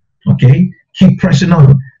day. Okay, keep pressing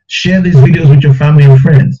on. Share these videos with your family and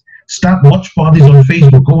friends. Start watch parties on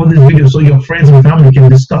Facebook over this video so your friends and family can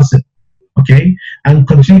discuss it. Okay, and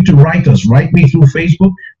continue to write us. Write me through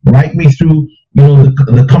Facebook. Write me through, you know,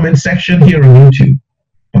 the comment section here on YouTube.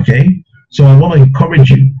 Okay, so I want to encourage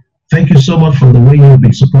you. Thank you so much for the way you've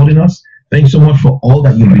been supporting us. Thanks so much for all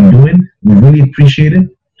that you've been doing. We really appreciate it.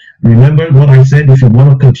 Remember what I said. If you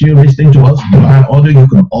want to continue listening to us via audio, you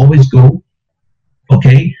can always go,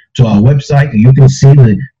 okay, to our website. You can see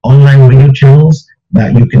the online radio channels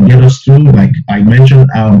that you can get us through. Like I mentioned,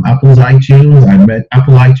 Apple iTunes.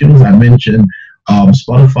 I mentioned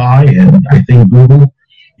Spotify, and I think Google.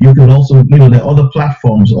 You can also, you know, there are other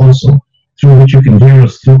platforms also through which you can hear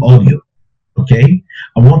us through audio. Okay,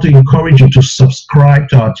 I want to encourage you to subscribe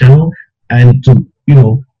to our channel and to, you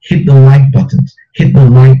know, hit the like buttons. Hit the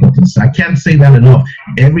like buttons. I can't say that enough.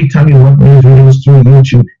 Every time you watch these videos through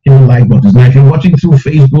YouTube, hit the like buttons. Now, if you're watching through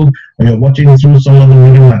Facebook or you're watching through some other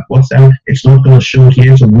medium like WhatsApp, it's not going to show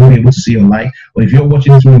here, so we won't be able to see your like. But if you're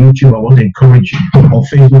watching through YouTube, I want to encourage you, or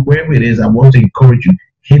Facebook, wherever it is, I want to encourage you,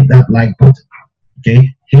 hit that like button.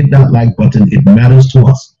 Okay, hit that like button. It matters to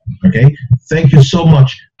us. Okay, thank you so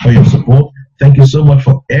much for your support. Thank you so much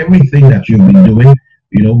for everything that you've been doing,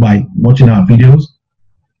 you know, by watching our videos.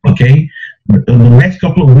 Okay, in the next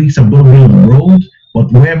couple of weeks, I'm going to be on the road,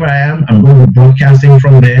 but wherever I am, I'm going to be broadcasting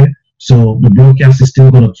from there. So the broadcast is still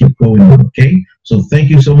going to keep going on. Okay, so thank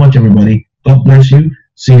you so much, everybody. God bless you.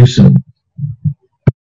 See you soon.